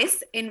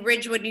size in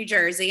Ridgewood, New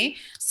Jersey.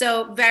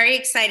 So very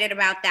excited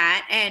about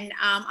that. And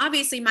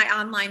obviously my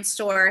online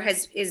store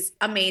is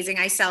amazing.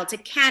 I sell to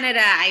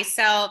Canada. I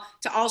sell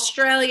to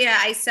Australia.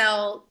 I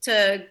sell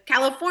to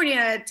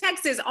California,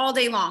 Texas, all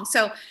day long.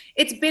 So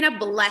it's been a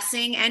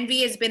blessing.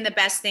 Envy has been the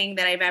best thing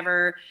that I've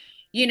ever,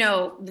 you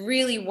know,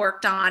 really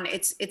worked on.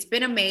 It's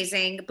been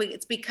amazing, but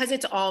it's because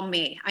it's all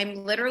me. I'm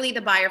literally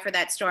the buyer for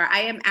that store. I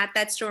am at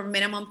that store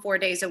minimum 4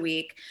 days a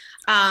week.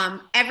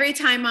 Every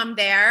time I'm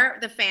there,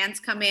 the fans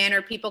come in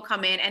or people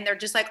come in and they're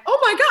just like, "Oh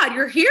my God,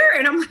 you're here."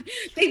 And I'm like,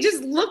 they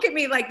just look at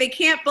me like they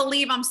can't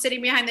believe I'm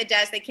sitting behind the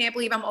desk. They can't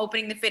believe I'm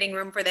opening the fitting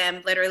room for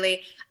them.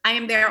 Literally, I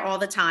am there all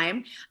the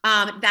time.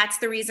 That's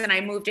the reason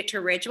I moved it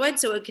to Ridgewood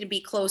so it could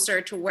be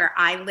closer to where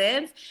I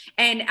live.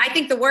 And I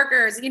think the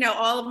workers,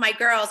 all of my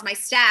girls, my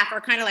staff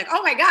are kind of like,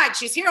 "Oh my God,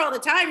 she's here all the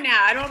time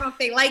now." I don't know if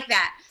they like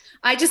that.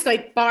 I just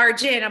like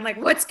barge in. I'm like,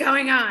 "What's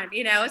going on?"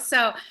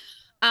 So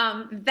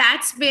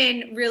that's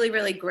been really,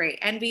 really great.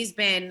 Envy's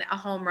been a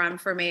home run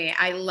for me.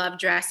 I love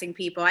dressing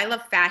people. I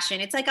love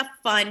fashion. It's like a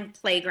fun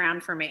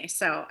playground for me.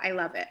 So I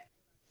love it.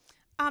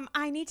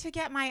 I need to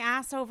get my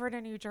ass over to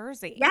New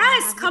Jersey and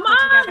Yes, have you come put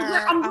on.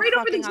 together I'm a right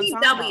over the fucking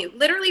ensemble. GW,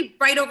 literally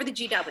right over the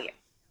GW.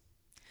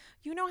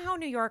 You know how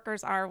New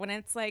Yorkers are when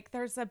it's like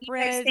there's a You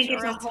guys bridge think or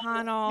it's a a whole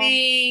tunnel.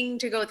 thing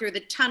to go through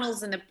the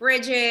tunnels and the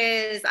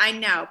bridges. I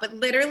know, but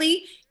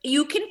literally,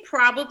 you can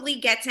probably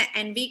get to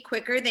Envy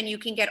quicker than you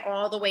can get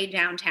all the way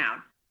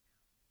downtown.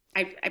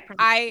 I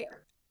promise.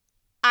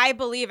 I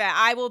believe it.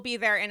 I will be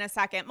there in a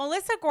second.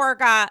 Melissa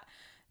Gorga,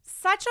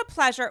 such a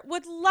pleasure.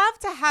 Would love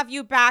to have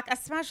you back,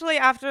 especially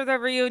after the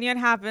reunion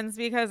happens,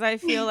 because I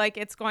feel like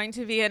it's going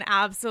to be an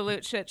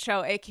absolute shit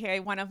show, aka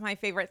one of my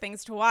favorite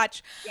things to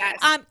watch. Yes.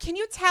 Can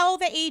you tell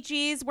the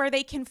AGs where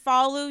they can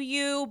follow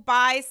you,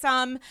 buy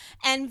some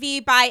Envy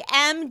by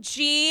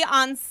MG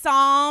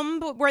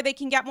Ensemble, where they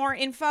can get more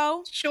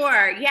info?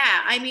 Sure.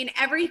 Yeah. I mean,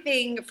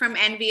 everything from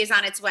Envy is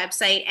on its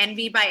website,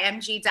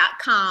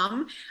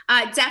 envybymg.com.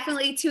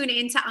 Definitely tune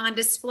into On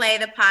Display,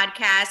 the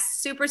podcast.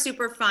 Super,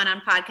 super fun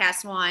on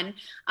Podcast One.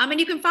 And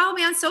you can follow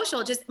me on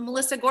social, just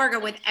Melissa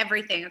Gorga with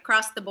everything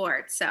across the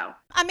board. So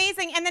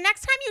amazing. And the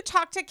next time you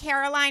talk to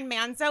Caroline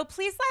Manzo,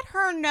 please let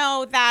her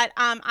know that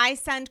I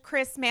send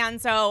Chris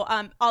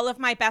Manzo all of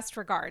my best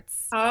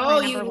regards. oh,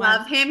 you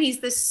love him. He's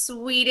the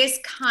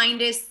sweetest,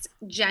 kindest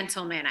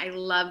gentleman. I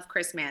love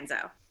Chris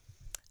Manzo.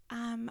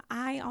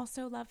 I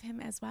also love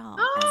him as well.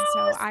 And Oh,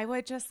 so I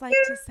would just like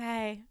to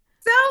say,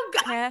 so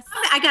good. Chris,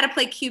 I got to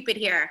play Cupid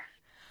here.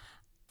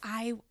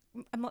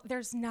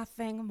 there's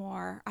nothing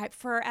more.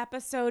 For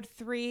episode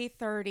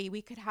 330,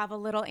 we could have a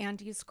little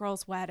Andy's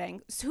Girls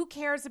wedding. So who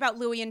cares about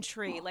Louie and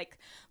Tree? Like,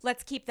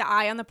 let's keep the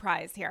eye on the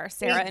prize here,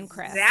 Sarah and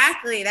Chris.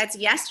 Exactly. That's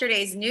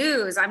yesterday's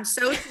news. I'm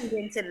so tuned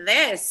into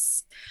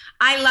this.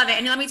 I love it.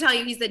 And let me tell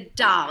you, he's the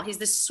doll. He's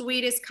the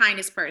sweetest,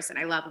 kindest person.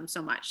 I love him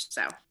so much.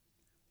 So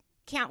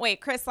can't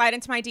wait. Chris, slide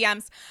into my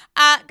DMs.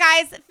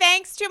 Guys,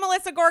 thanks to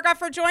Melissa Gorga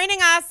for joining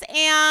us,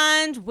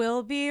 and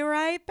we'll be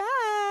right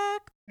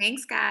back.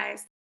 Thanks,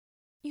 guys.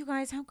 You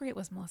guys, how great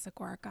was Melissa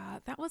Gorga?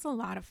 That was a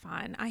lot of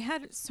fun. I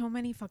had so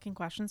many fucking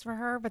questions for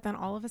her, but then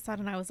all of a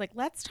sudden I was like,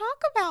 let's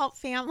talk about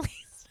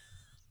families.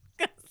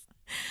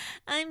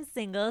 I'm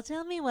single.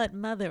 Tell me what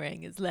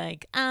mothering is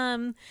like.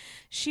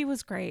 She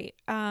was great.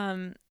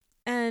 And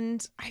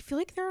I feel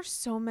like there are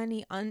so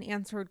many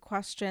unanswered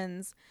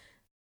questions,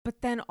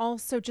 but then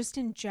also just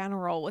in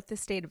general with the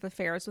state of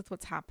affairs with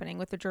what's happening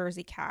with the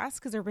Jersey cast,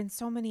 because there have been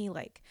so many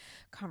like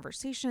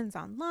conversations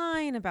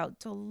online about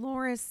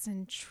Dolores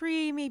and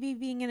Tree maybe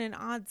being in an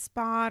odd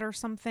spot or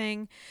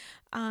something.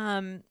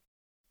 And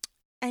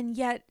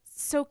yet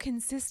so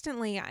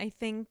consistently, I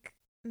think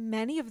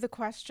many of the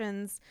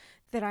questions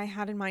that I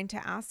had in mind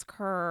to ask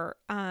her,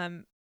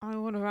 I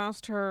would have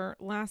asked her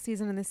last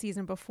season and the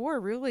season before,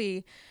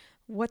 really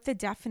what the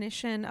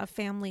definition of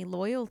family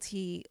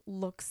loyalty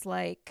looks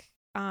like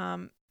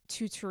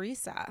to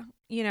Teresa,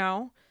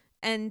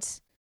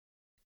 and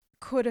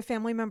could a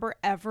family member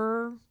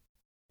ever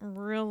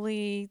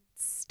really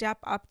step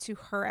up to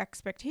her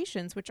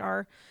expectations, which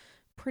are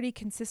pretty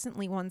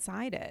consistently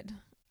one-sided.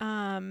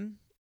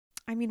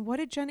 I mean, what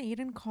did Jen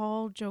Aiden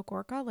call Joe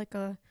Gorga? Like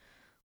a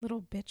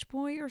little bitch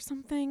boy or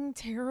something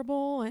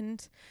terrible?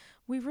 And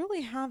we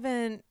really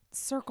haven't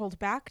circled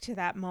back to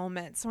that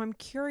moment. So I'm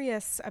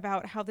curious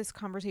about how this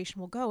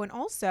conversation will go. And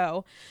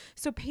also,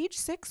 so Page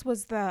Six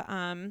was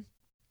the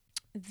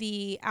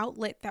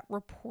outlet that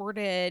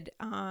reported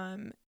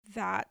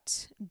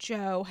that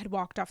Joe had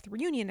walked off the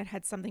reunion. It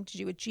had something to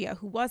do with Gia,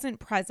 who wasn't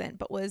present,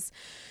 but was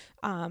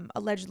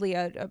allegedly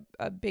a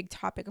big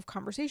topic of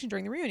conversation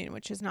during the reunion,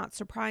 which is not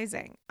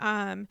surprising.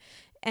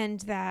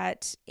 And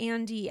that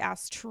Andy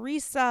asked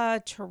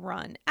Teresa to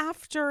run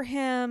after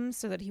him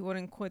so that he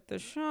wouldn't quit the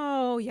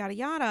show, yada,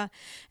 yada.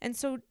 And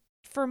so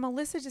for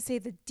Melissa to say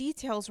the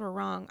details were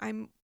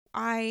wrong,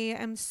 I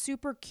am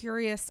super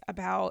curious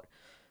about,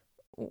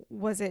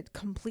 was it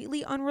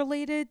completely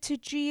unrelated to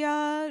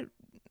Gia?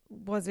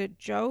 Was it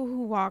Joe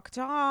who walked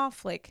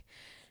off? Like,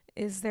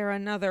 is there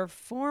another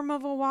form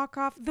of a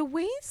walk-off? The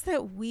ways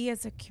that we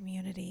as a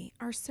community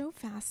are so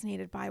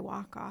fascinated by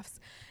walk-offs,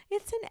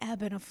 it's an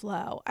ebb and a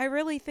flow. I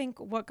really think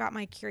what got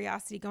my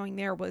curiosity going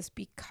there was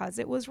because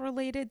it was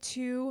related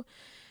to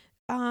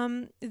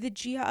the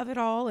Gia of it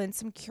all and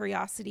some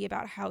curiosity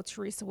about how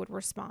Teresa would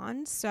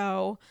respond.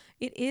 So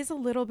it is a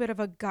little bit of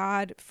a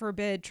God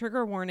forbid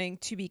trigger warning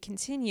to be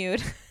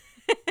continued.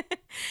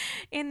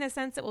 in the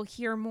sense that we'll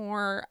hear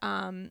more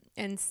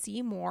and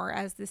see more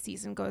as the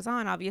season goes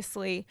on,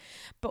 obviously.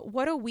 But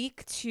what a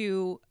week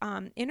to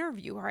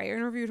interview her. I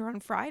interviewed her on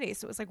Friday,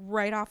 so it was like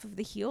right off of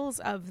the heels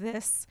of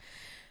this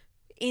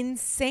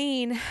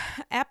insane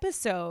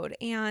episode.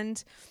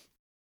 And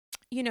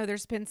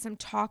there's been some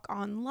talk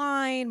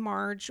online.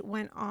 Marge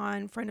went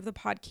on friend of the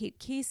pod, Kate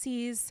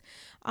Casey's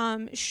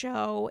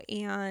show,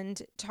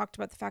 and talked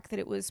about the fact that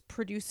it was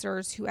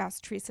producers who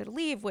asked Teresa to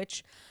leave,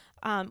 which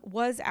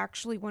was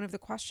actually one of the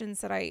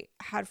questions that I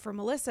had for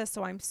Melissa.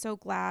 So I'm so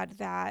glad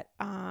that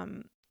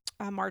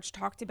Marge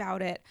talked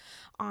about it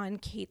on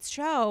Kate's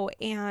show.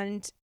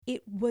 And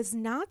it was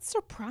not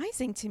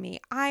surprising to me.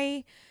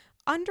 I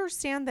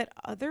understand that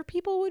other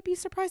people would be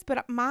surprised,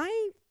 but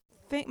my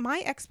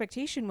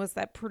expectation was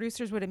that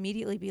producers would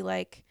immediately be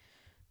like,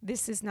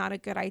 this is not a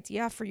good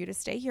idea for you to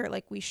stay here.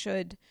 Like, we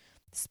should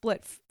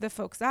split the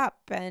folks up,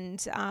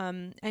 and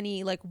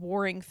any like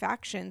warring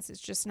factions is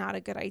just not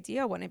a good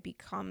idea when it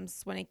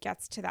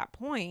gets to that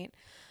point.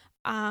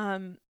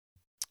 The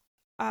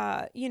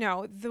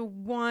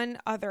one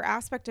other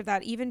aspect of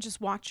that, even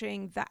just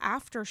watching the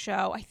after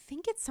show, I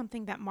think it's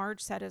something that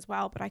Marge said as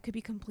well, but I could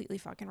be completely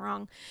fucking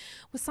wrong,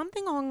 was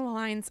something along the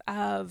lines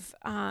of,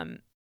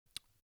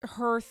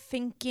 her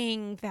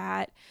thinking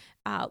that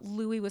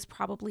Louis was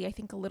probably, I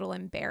think, a little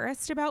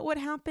embarrassed about what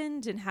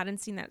happened and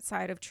hadn't seen that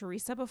side of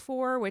Teresa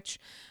before, which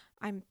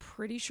I'm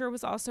pretty sure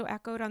was also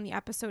echoed on the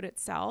episode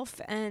itself.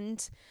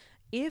 And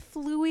if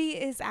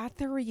Louis is at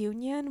the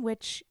reunion,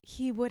 which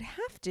he would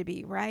have to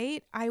be,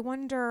 right? I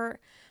wonder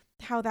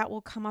how that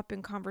will come up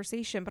in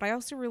conversation. But I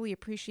also really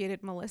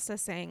appreciated Melissa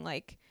saying,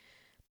 like,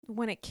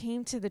 when it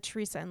came to the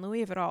Teresa and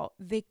Louis of it all,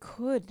 they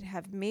could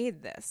have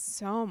made this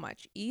so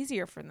much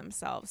easier for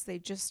themselves.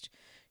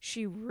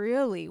 She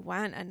really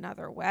went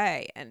another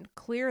way. And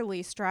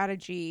clearly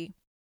strategy,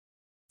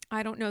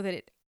 I don't know that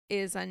it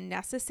is a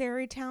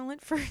necessary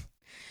talent for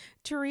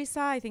Teresa.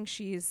 I think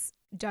she's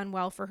done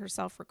well for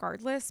herself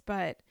regardless.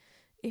 But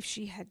if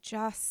she had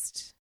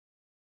just,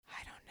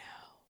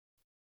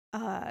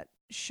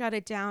 shut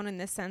it down in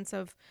the sense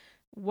of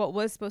what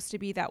was supposed to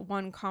be that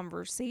one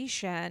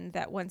conversation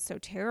that went so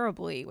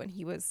terribly when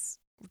he was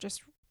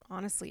just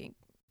honestly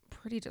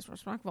pretty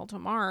disrespectful to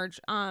Marge.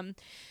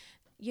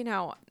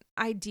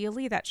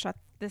 Ideally that shut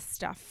this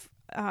stuff,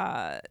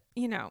 kind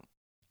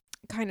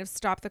of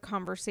stopped the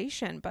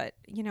conversation, but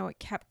it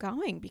kept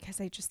going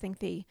because I just think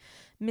they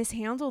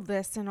mishandled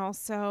this. And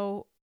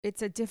also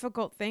it's a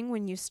difficult thing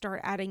when you start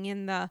adding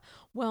in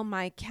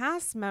my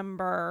cast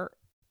member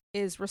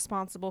is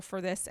responsible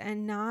for this,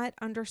 and not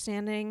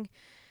understanding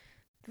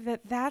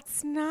that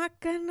that's not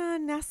gonna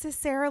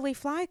necessarily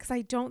fly, because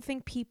I don't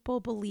think people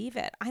believe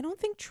it. I don't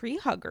think tree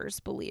huggers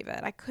believe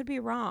it. I could be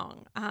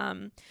wrong.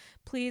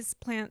 Please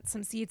plant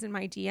some seeds in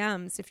my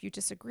DMs if you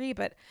disagree,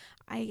 but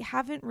I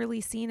haven't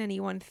really seen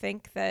anyone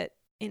think that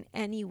in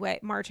any way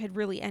Marge had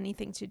really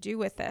anything to do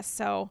with this.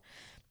 So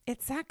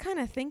it's that kind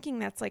of thinking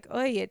that's like,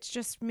 oh, it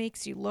just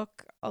makes you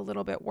look a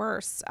little bit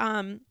worse.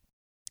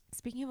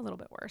 Speaking of a little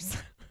bit worse,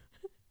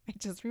 I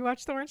just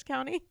rewatched the Orange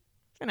County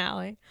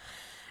finale.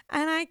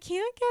 And I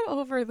can't get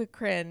over the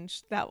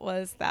cringe that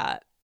was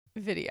that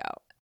video.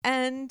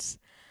 And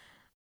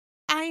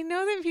I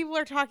know that people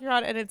are talking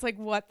about it and it's like,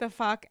 what the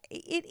fuck?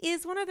 It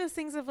is one of those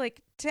things of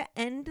like, to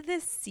end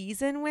this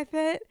season with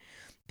it,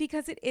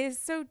 because it is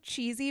so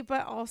cheesy,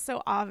 but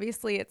also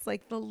obviously it's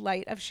like the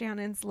light of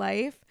Shannon's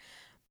life.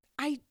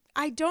 I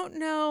don't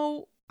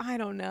know.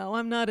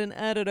 I'm not an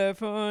editor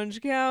for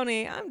Orange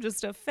County. I'm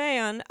just a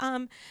fan.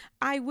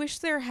 I wish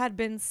there had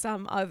been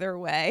some other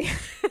way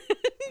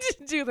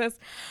to do this.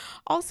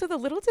 Also, the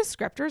little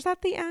descriptors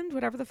at the end,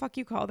 whatever the fuck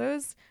you call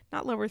those,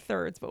 not lower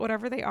thirds, but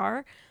whatever they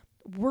are,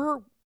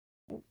 were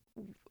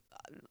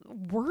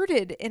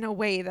worded in a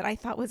way that I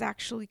thought was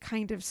actually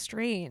kind of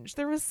strange.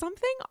 There was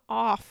something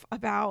off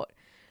about,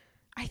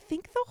 I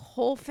think, the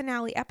whole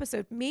finale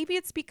episode. Maybe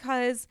it's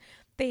because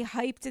they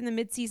hyped in the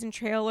mid-season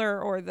trailer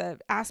or the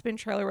Aspen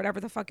trailer, whatever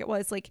the fuck it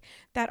was, like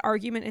that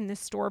argument in the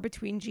store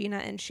between Gina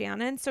and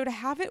Shannon. So to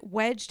have it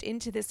wedged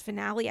into this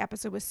finale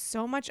episode with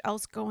so much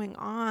else going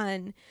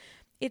on,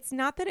 it's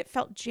not that it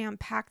felt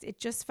jam-packed. It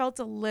just felt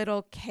a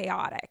little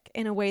chaotic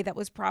in a way that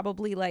was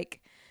probably like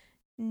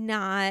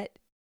not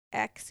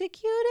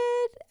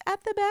executed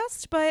at the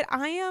best. But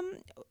I am,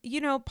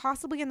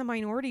 possibly in the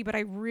minority, but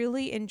I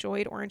really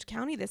enjoyed Orange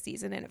County this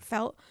season, and it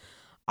felt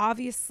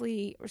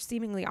obviously, or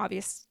seemingly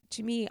obvious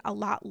to me, a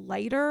lot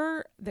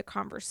lighter. The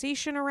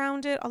conversation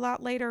around it a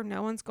lot lighter.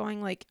 No one's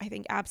going like, I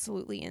think,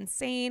 absolutely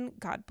insane.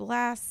 God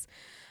bless.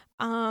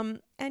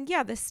 And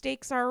yeah, the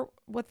stakes are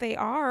what they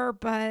are,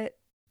 but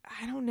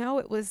I don't know.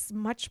 It was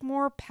much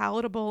more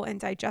palatable and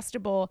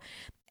digestible,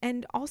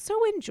 and also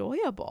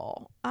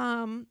enjoyable.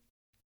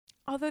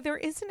 Although there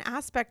is an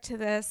aspect to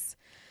this,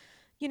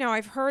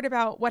 I've heard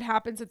about what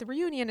happens at the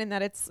reunion, and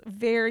that it's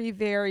very,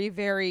 very,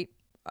 very,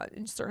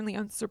 certainly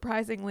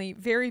unsurprisingly,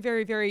 very,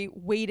 very, very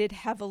weighted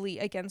heavily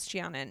against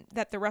Shannon,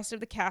 that the rest of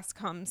the cast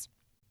comes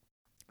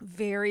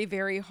very,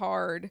 very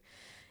hard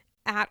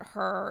at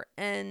her.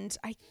 And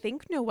I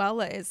think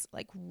Noella is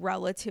like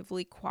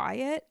relatively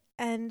quiet.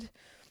 And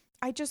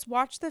I just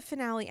watched the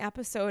finale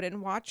episode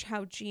and watch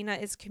how Gina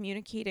is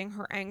communicating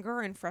her anger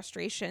and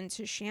frustration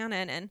to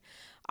Shannon. And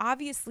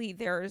obviously,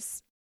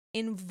 there's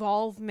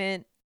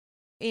involvement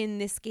in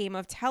this game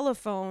of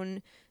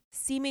telephone,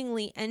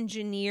 seemingly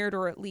engineered,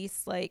 or at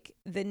least like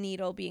the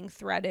needle being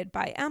threaded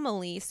by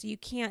Emily. So you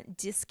can't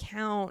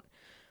discount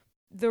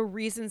the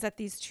reasons that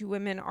these two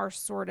women are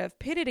sort of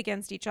pitted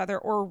against each other,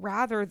 or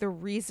rather, the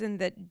reason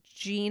that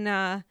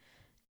Gina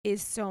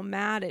is so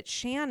mad at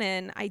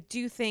Shannon. I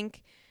do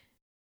think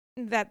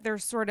that they're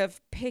sort of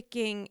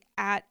picking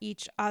at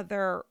each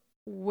other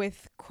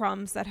with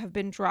crumbs that have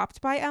been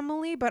dropped by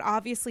Emily, but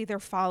obviously they're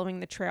following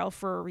the trail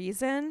for a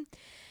reason.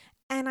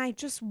 And I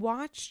just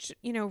watched,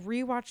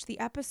 rewatched the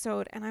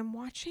episode, and I'm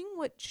watching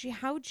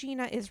how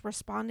Gina is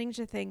responding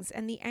to things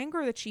and the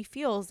anger that she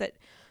feels that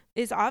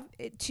is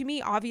to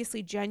me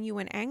obviously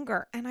genuine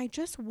anger. And I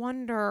just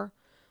wonder,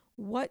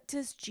 what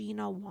does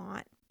Gina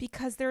want?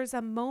 Because there's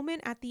a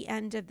moment at the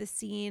end of the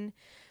scene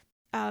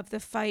of the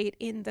fight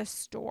in the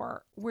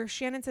store where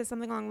Shannon says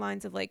something along the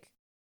lines of like,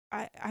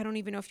 I don't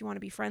even know if you want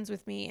to be friends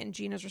with me. And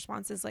Gina's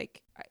response is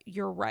like,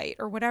 you're right,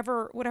 or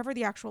whatever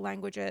the actual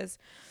language is,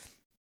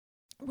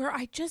 where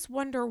I just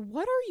wonder,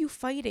 what are you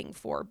fighting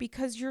for?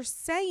 Because you're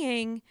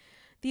saying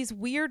these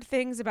weird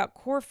things about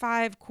core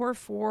 5, core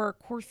 4,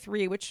 core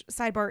 3, which,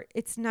 sidebar,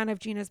 it's none of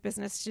Gina's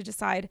business to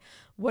decide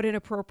what an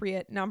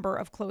appropriate number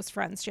of close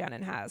friends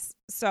Shannon has.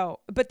 So,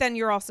 but then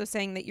you're also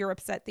saying that you're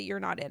upset that you're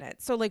not in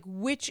it. So like,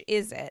 which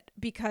is it?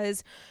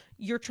 Because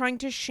you're trying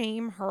to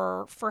shame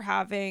her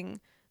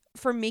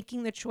for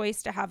making the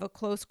choice to have a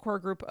close core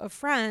group of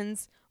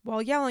friends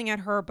while yelling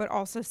at her, but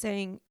also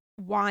saying,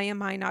 why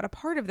am I not a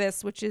part of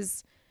this? Which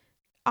is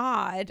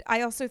odd.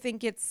 I also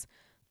think it's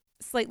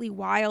slightly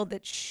wild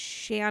that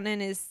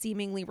Shannon is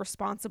seemingly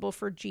responsible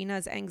for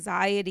Gina's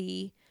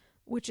anxiety,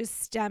 which is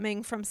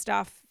stemming from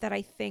stuff that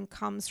I think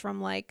comes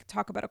from, like,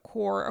 talk about a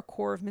core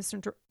of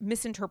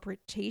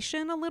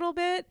misinterpretation a little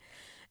bit.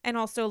 And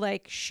also,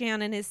 like,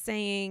 Shannon is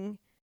saying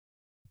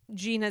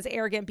Gina's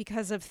arrogant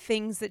because of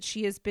things that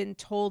she has been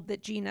told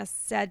that Gina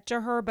said to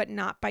her, but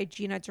not by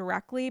Gina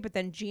directly. But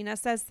then Gina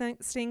says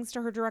things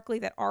to her directly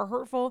that are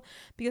hurtful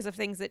because of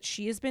things that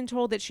she has been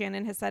told that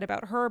Shannon has said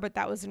about her, but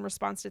that was in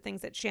response to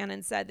things that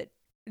Shannon said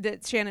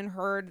that Shannon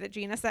heard that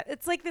Gina said.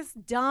 It's like this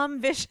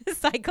dumb, vicious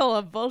cycle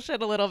of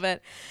bullshit a little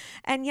bit.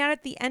 And yet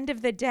at the end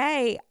of the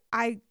day,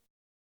 I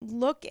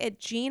look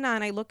at Gina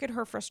and I look at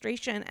her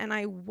frustration and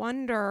I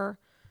wonder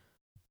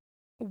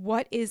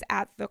what is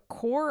at the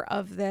core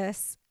of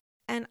this.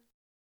 And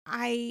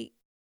I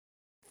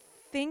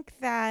think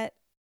that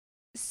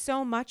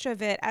so much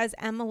of it, as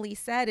Emily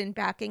said, in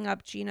backing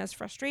up Gina's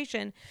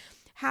frustration,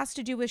 has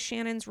to do with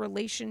Shannon's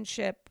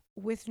relationship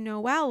with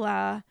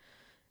Noella.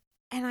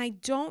 And I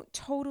don't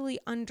totally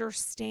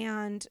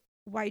understand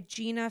why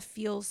Gina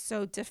feels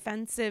so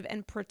defensive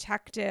and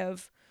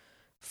protective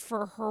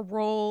for her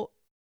role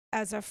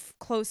as a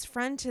close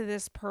friend to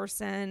this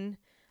person.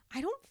 I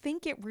don't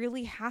think it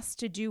really has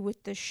to do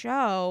with the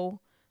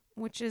show,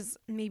 which is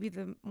maybe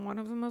one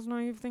of the most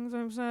naive things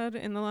I've said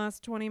in the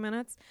last 20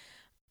 minutes.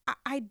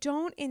 I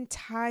don't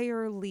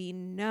entirely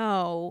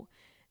know.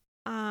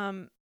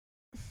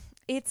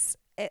 It's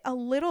a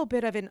little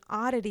bit of an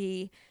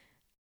oddity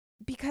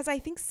because I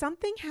think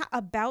something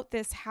about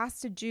this has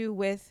to do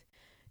with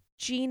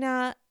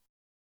Gina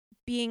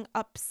being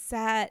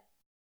upset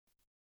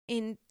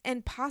and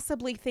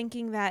possibly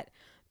thinking that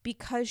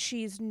because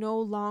she's no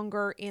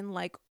longer in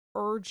like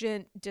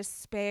urgent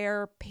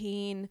despair,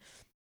 pain,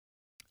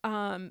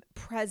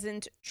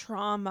 present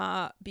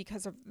trauma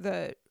because of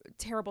the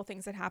terrible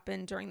things that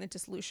happened during the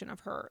dissolution of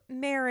her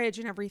marriage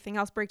and everything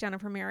else, breakdown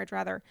of her marriage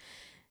rather,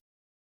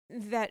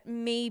 that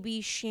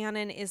maybe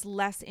Shannon is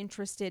less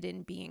interested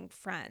in being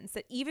friends.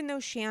 That even though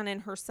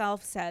Shannon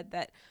herself said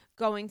that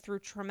going through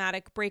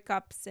traumatic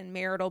breakups and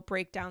marital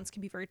breakdowns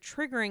can be very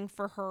triggering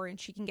for her and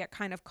she can get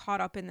kind of caught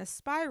up in this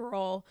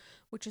spiral,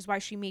 which is why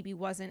she maybe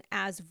wasn't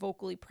as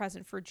vocally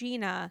present for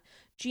Gina.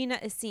 Gina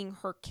is seeing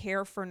her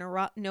care for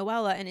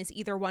Noella and is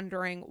either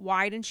wondering,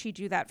 why didn't she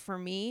do that for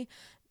me?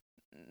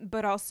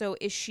 But also,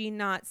 is she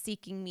not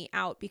seeking me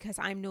out because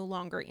I'm no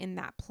longer in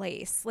that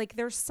place? Like,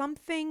 there's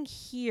something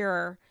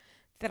here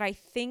that I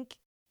think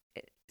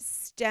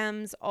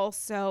stems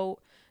also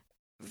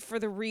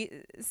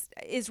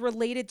is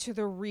related to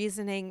the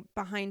reasoning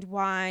behind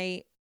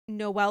why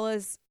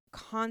Noella's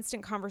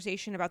constant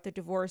conversation about the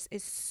divorce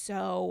is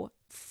so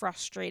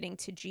frustrating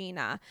to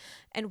Gina,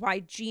 and why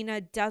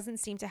Gina doesn't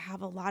seem to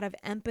have a lot of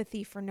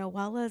empathy for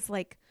Noella's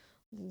like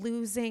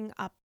losing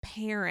a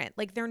parent.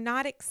 Like, they're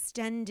not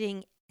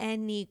extending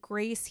any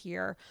grace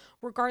here,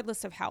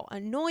 regardless of how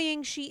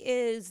annoying she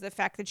is, the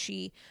fact that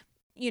she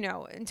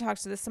and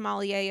talks to the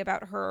sommelier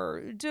about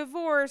her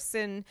divorce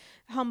and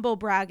humble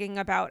bragging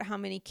about how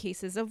many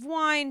cases of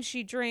wine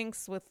she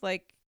drinks with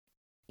like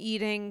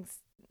eating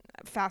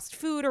fast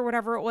food or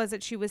whatever it was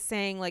that she was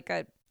saying, like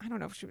I don't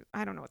know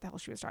what the hell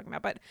she was talking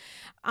about, but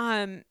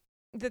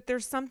that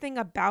there's something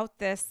about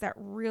this that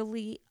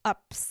really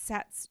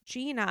upsets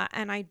Gina.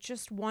 And I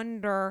just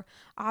wonder,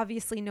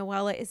 obviously,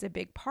 Noella is a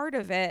big part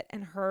of it,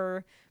 and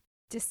her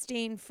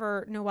disdain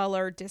for Noella,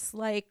 or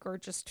dislike, or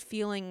just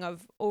feeling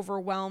of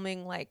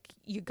overwhelming, like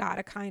you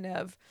gotta kind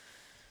of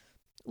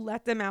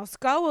let the mouse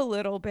go a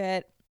little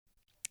bit.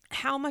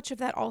 How much of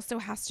that also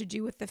has to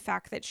do with the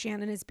fact that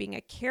Shannon is being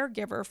a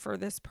caregiver for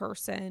this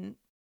person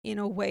in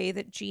a way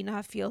that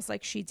Gina feels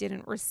like she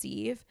didn't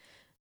receive?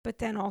 But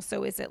then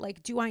also, is it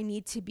like, do I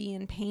need to be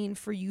in pain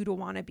for you to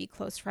want to be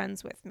close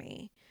friends with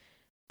me?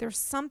 There's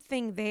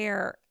something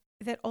there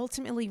that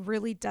ultimately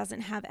really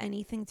doesn't have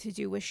anything to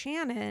do with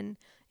Shannon.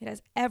 It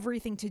has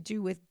everything to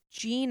do with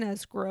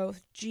Gina's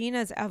growth,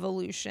 Gina's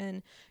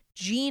evolution,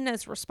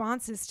 Gina's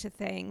responses to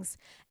things.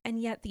 And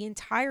yet the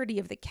entirety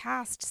of the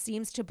cast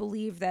seems to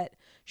believe that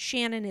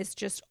Shannon is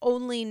just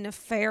only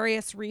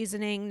nefarious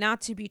reasoning,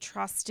 not to be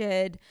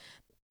trusted,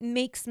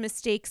 makes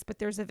mistakes, but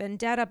there's a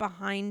vendetta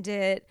behind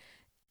it,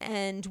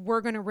 and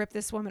we're going to rip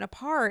this woman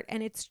apart.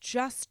 And it's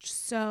just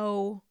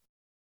so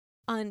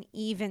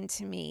uneven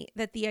to me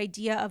that the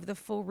idea of the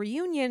full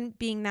reunion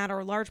being that, or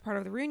a large part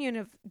of the reunion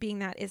of being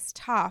that, is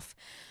tough.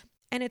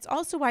 And it's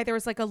also why there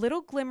was like a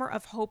little glimmer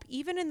of hope,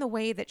 even in the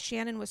way that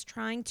Shannon was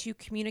trying to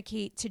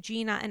communicate to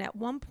Gina. And at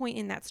one point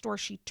in that store,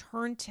 she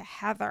turned to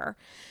Heather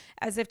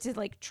as if to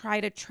like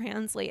try to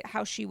translate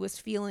how she was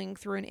feeling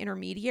through an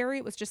intermediary.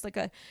 It was just like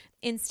a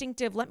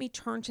instinctive, let me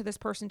turn to this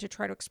person to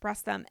try to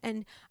express them.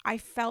 And I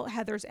felt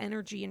Heather's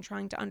energy in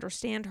trying to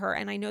understand her.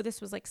 And I know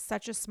this was like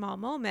such a small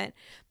moment,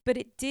 but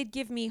it did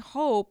give me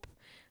hope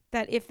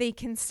that if they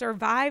can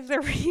survive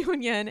the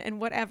reunion and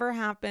whatever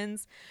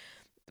happens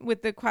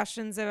with the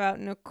questions about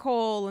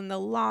Nicole and the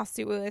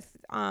lawsuit with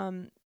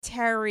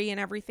Terry and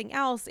everything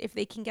else, if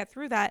they can get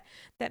through that,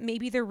 that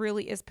maybe there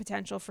really is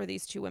potential for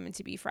these two women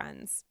to be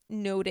friends,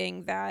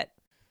 noting that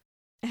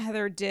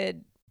Heather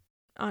did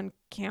on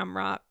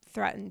camera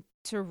threaten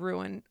to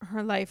ruin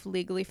her life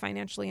legally,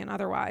 financially, and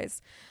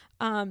otherwise,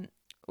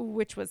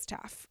 which was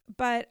tough.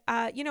 But,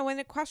 in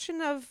the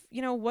question of,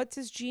 what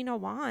does Gina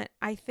want?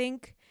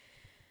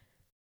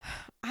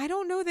 I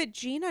don't know that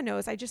Gina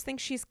knows. I just think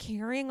she's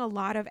carrying a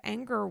lot of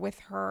anger with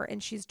her,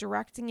 and she's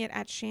directing it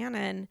at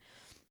Shannon.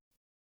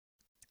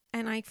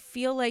 And I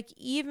feel like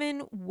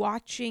even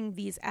watching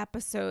these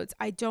episodes,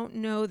 I don't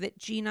know that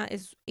Gina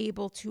is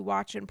able to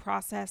watch and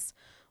process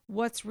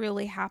what's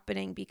really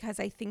happening, because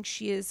I think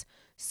she is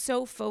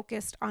so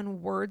focused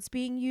on words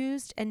being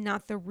used and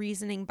not the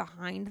reasoning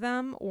behind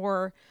them,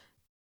 or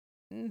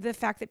the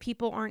fact that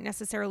people aren't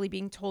necessarily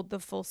being told the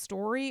full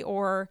story,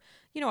 or,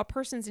 a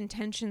person's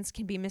intentions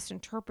can be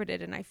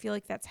misinterpreted. And I feel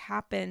like that's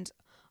happened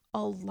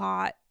a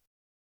lot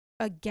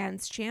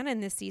against Shannon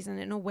this season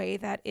in a way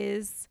that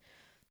is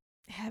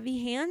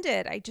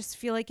heavy-handed. I just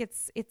feel like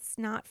it's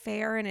not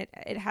fair, and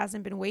it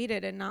hasn't been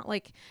weighted, and not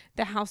like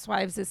the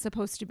Housewives is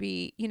supposed to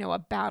be, a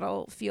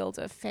battlefield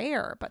of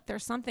fair, but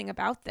there's something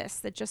about this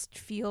that just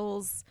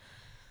feels,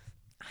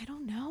 I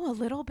don't know, a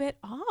little bit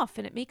off,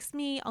 and it makes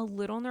me a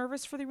little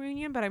nervous for the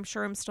reunion, but I'm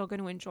sure I'm still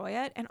going to enjoy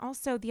it. And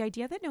also the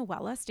idea that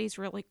Noella stays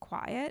really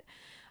quiet.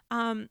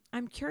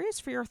 I'm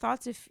curious for your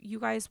thoughts if you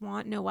guys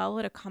want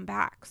Noella to come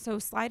back. So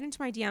slide into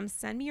my DMs,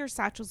 send me your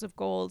satchels of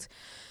gold,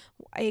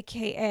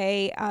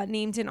 aka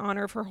named in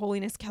honor of Her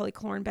Holiness Kelly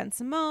Cloran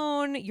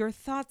Ben-Simone, your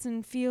thoughts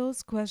and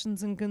feels,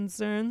 questions and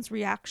concerns,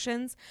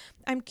 reactions.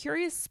 I'm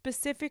curious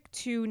specific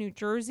to New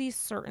Jersey,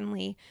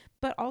 certainly,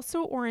 but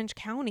also Orange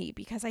County,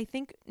 because I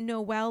think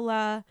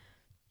Noella,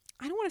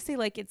 I don't want to say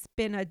like it's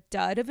been a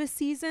dud of a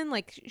season.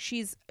 Like,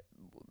 she's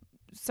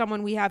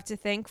someone we have to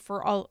thank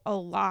for a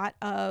lot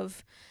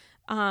of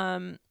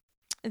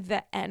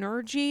the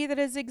energy that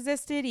has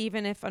existed,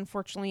 even if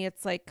unfortunately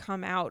it's like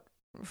come out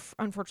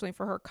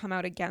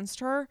against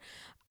her.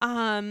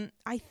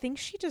 I think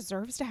she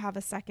deserves to have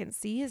a second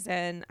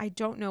season. I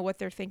don't know what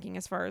they're thinking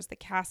as far as the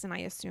cast, and I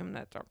assume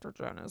that Dr.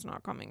 Jen is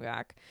not coming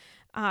back.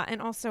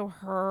 And also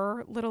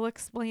her little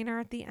explainer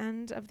at the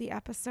end of the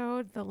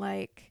episode, the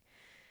like,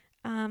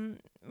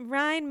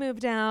 Ryan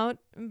moved out,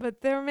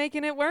 but they're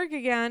making it work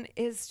again,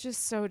 is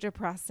just so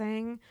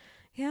depressing.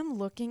 Him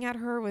looking at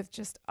her with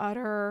just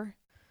utter,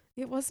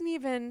 it wasn't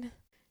even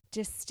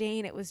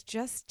disdain, it was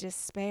just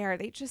despair.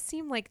 They just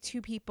seem like two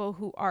people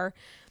who are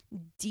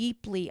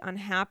deeply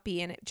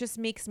unhappy, and it just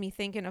makes me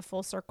think in a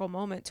full circle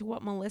moment to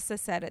what Melissa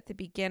said at the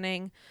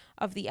beginning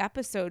of the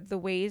episode, the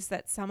ways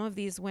that some of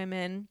these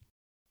women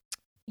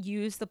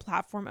use the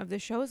platform of the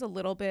show as a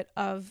little bit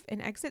of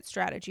an exit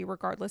strategy,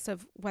 regardless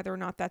of whether or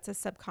not that's a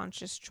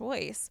subconscious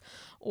choice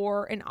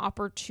or an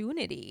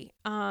opportunity.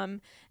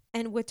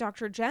 And with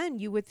Dr. Jen,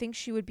 you would think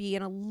she would be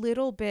in a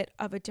little bit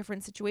of a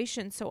different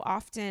situation. So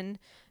often,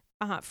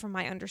 from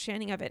my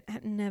understanding of it,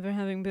 never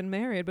having been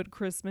married, but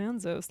Chris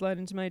Manzo, slide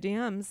into my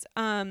DMs,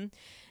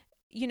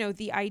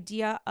 the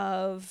idea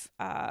of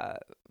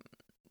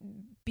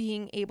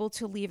being able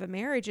to leave a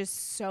marriage is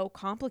so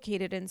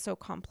complicated and so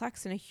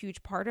complex. And a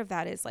huge part of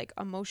that is like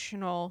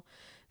emotional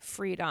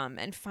freedom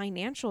and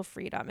financial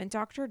freedom. And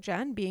Dr.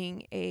 Jen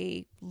being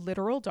a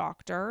literal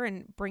doctor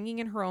and bringing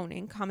in her own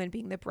income and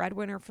being the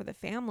breadwinner for the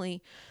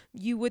family,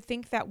 you would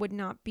think that would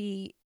not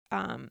be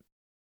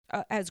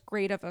as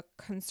great of a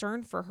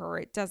concern for her.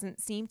 It doesn't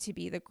seem to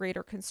be. The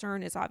greater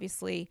concern is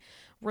obviously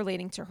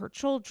relating to her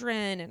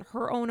children and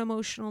her own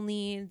emotional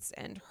needs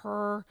and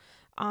her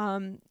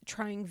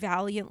trying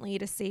valiantly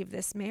to save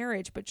this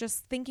marriage. But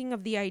just thinking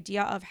of the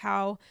idea of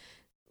how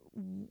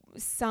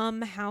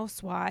some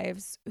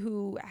housewives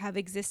who have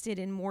existed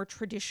in more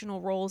traditional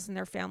roles in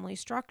their family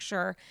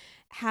structure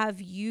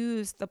have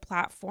used the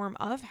platform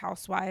of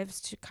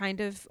housewives to kind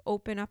of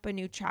open up a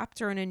new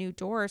chapter and a new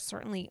door,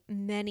 certainly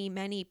many,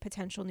 many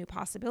potential new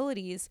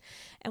possibilities.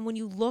 And when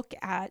you look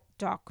at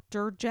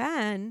Dr.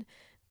 Jen,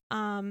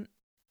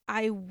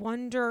 I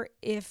wonder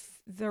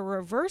if the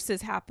reverse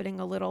is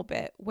happening a little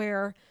bit,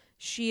 where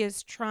she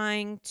is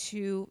trying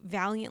to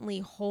valiantly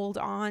hold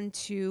on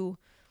to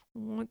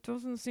what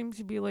doesn't seem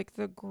to be like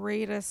the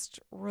greatest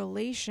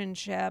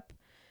relationship,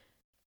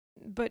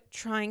 but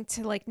trying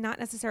to like not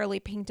necessarily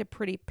paint a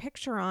pretty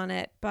picture on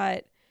it,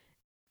 but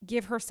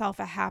give herself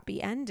a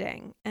happy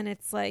ending. And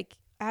it's like,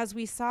 as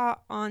we saw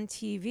on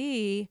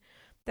TV,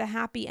 the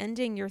happy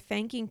ending you're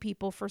thanking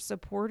people for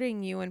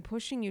supporting you and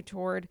pushing you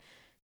toward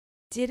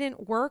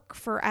didn't work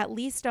for at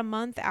least a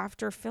month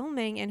after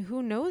filming, and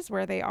who knows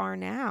where they are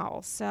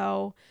now.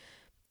 So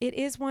it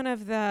is one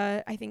of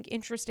the, I think,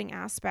 interesting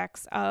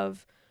aspects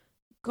of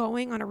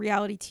going on a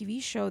reality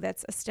TV show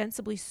that's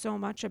ostensibly so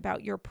much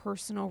about your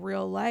personal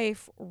real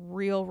life,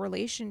 real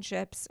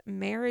relationships,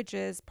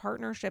 marriages,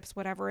 partnerships,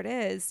 whatever it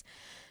is,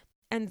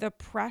 and the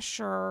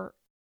pressure,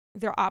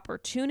 the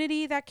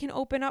opportunity that can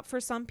open up for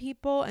some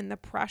people, and the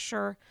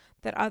pressure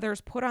that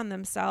others put on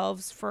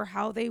themselves for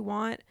how they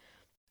want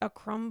a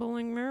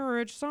crumbling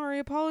marriage. Sorry,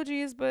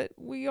 apologies, but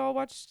we all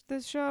watch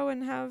this show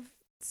and have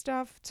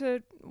stuff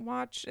to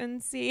watch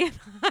and see in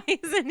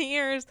eyes and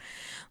ears.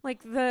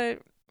 Like the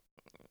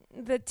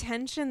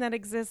tension that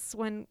exists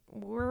when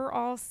we're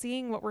all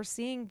seeing what we're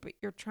seeing, but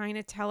you're trying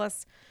to tell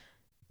us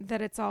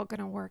that it's all going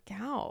to work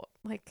out.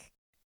 Like,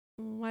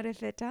 what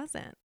if it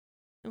doesn't?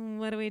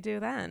 What do we do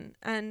then?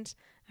 And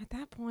at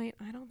that point,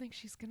 I don't think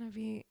she's going to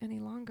be any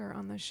longer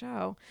on the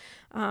show.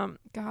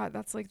 God,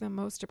 that's like the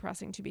most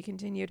depressing to be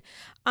continued.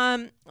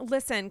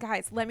 Listen,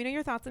 guys, let me know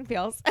your thoughts and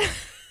feels.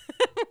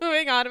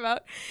 Moving on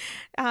about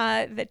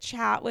the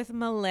chat with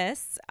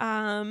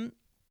Melissa.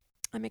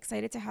 I'm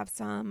excited to have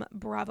some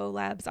Bravo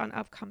Labs on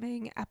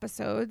upcoming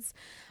episodes.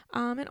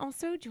 And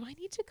also, do I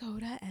need to go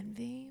to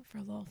Envy for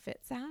a little fit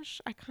sash?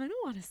 I kind of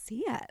want to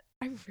see it.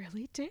 I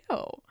really do.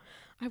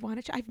 I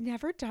want to. I've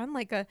never done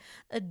like a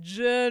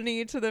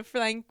journey to the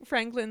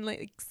Franklin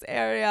Lakes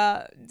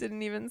area.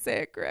 Didn't even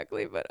say it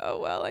correctly, but oh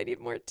well, I need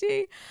more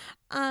tea.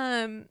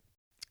 To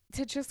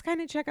just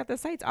kind of check out the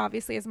sites.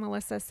 Obviously, as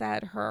Melissa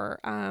said, her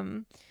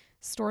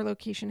store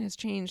location has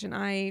changed, and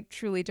I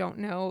truly don't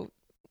know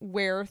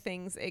where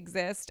things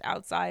exist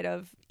outside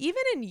of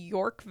even in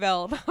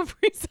Yorkville, the Upper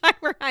East Side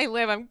where I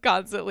live. I'm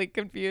constantly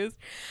confused.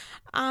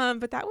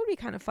 But that would be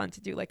kind of fun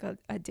to do, like a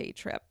day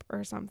trip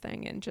or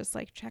something, and just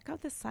like check out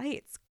the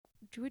sites,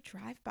 do a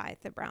drive-by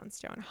at the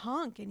Brownstone,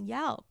 honk and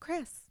yell,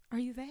 "Chris, are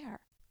you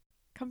there?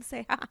 Come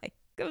say hi.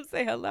 Come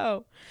say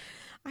hello."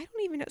 I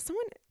don't even know.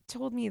 Someone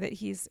told me that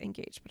he's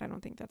engaged, but I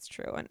don't think that's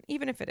true. And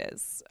even if it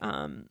is,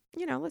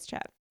 let's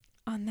chat.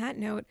 On that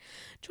note,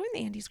 join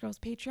the Andy's Girls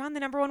Patreon, the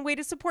 #1 way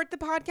to support the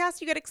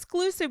podcast. You get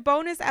exclusive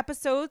bonus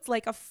episodes,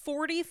 like a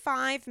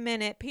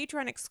 45-minute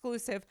Patreon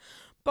exclusive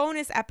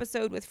bonus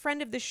episode with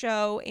friend of the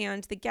show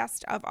and the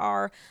guest of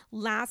our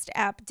last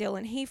ep,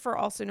 Dylan Hafer,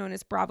 also known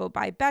as Bravo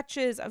by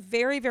Betches, a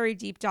very, very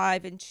deep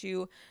dive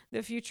into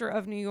the future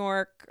of New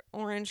York,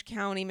 Orange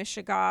County,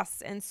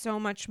 Michigas, and so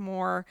much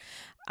more.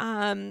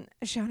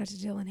 Shout out to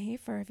Dylan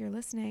Hafer if you're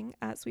listening,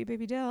 Sweet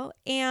Baby Dill,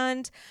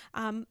 and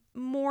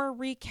more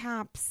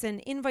recaps and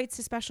invites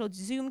to special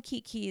Zoom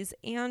kikis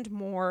and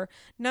more.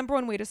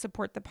 #1 way to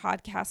support the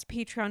podcast,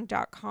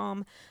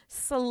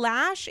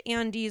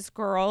 patreon.com/Andy's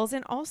Girls.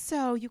 And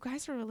also, you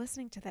guys are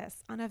listening to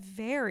this on a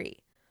very,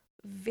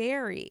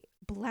 very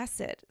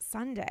blessed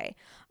Sunday.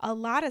 A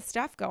lot of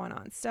stuff going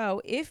on.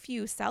 So if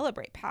you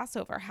celebrate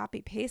Passover,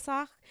 happy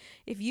Pesach.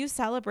 If you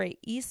celebrate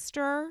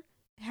Easter,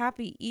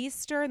 happy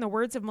Easter. In the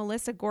words of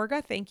Melissa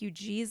Gorga, thank you,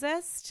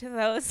 Jesus, to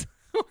those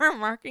who are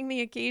marking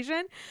the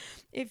occasion.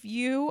 If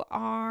you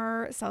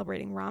are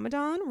celebrating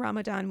Ramadan,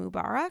 Ramadan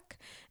Mubarak.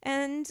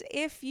 And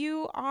if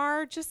you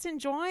are just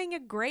enjoying a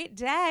great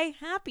day,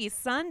 happy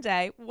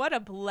Sunday. What a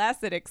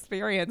blessed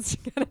experience to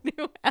get a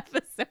new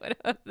episode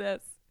of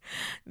this,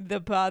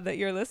 the pod that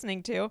you're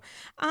listening to.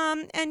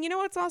 And you know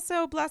what's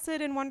also blessed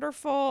and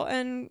wonderful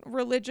and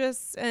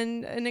religious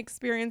and an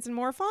experience and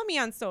more? Follow me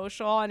on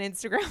social, on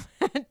Instagram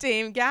at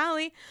Dame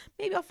Galley.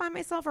 Maybe I'll find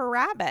myself a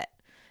rabbit.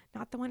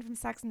 Not the one from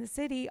Sex and the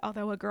City,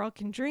 although a girl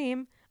can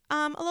dream.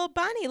 A little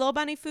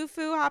bunny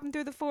foo-foo hopping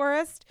through the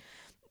forest.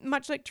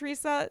 much like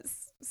Teresa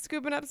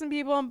scooping up some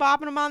people and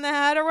bopping them on the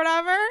head or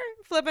whatever,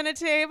 flipping a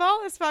table,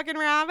 this fucking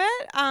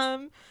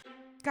rabbit.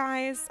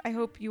 Guys, I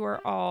hope you are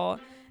all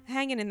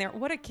hanging in there.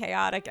 What a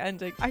chaotic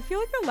ending. I feel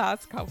like the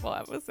last couple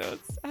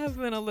episodes have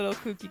been a little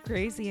kooky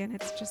crazy, and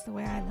it's just the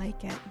way I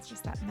like it. It's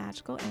just that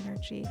magical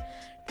energy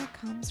that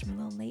comes from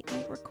a little late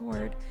night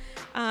record.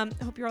 I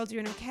hope you're all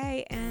doing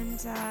okay,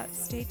 and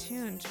stay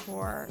tuned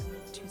for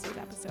Tuesday's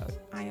episode.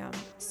 I am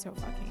so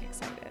fucking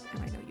excited,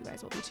 and I know you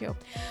guys will be too.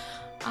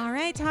 All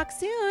right, talk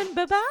soon.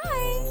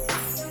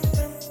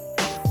 Bye-bye.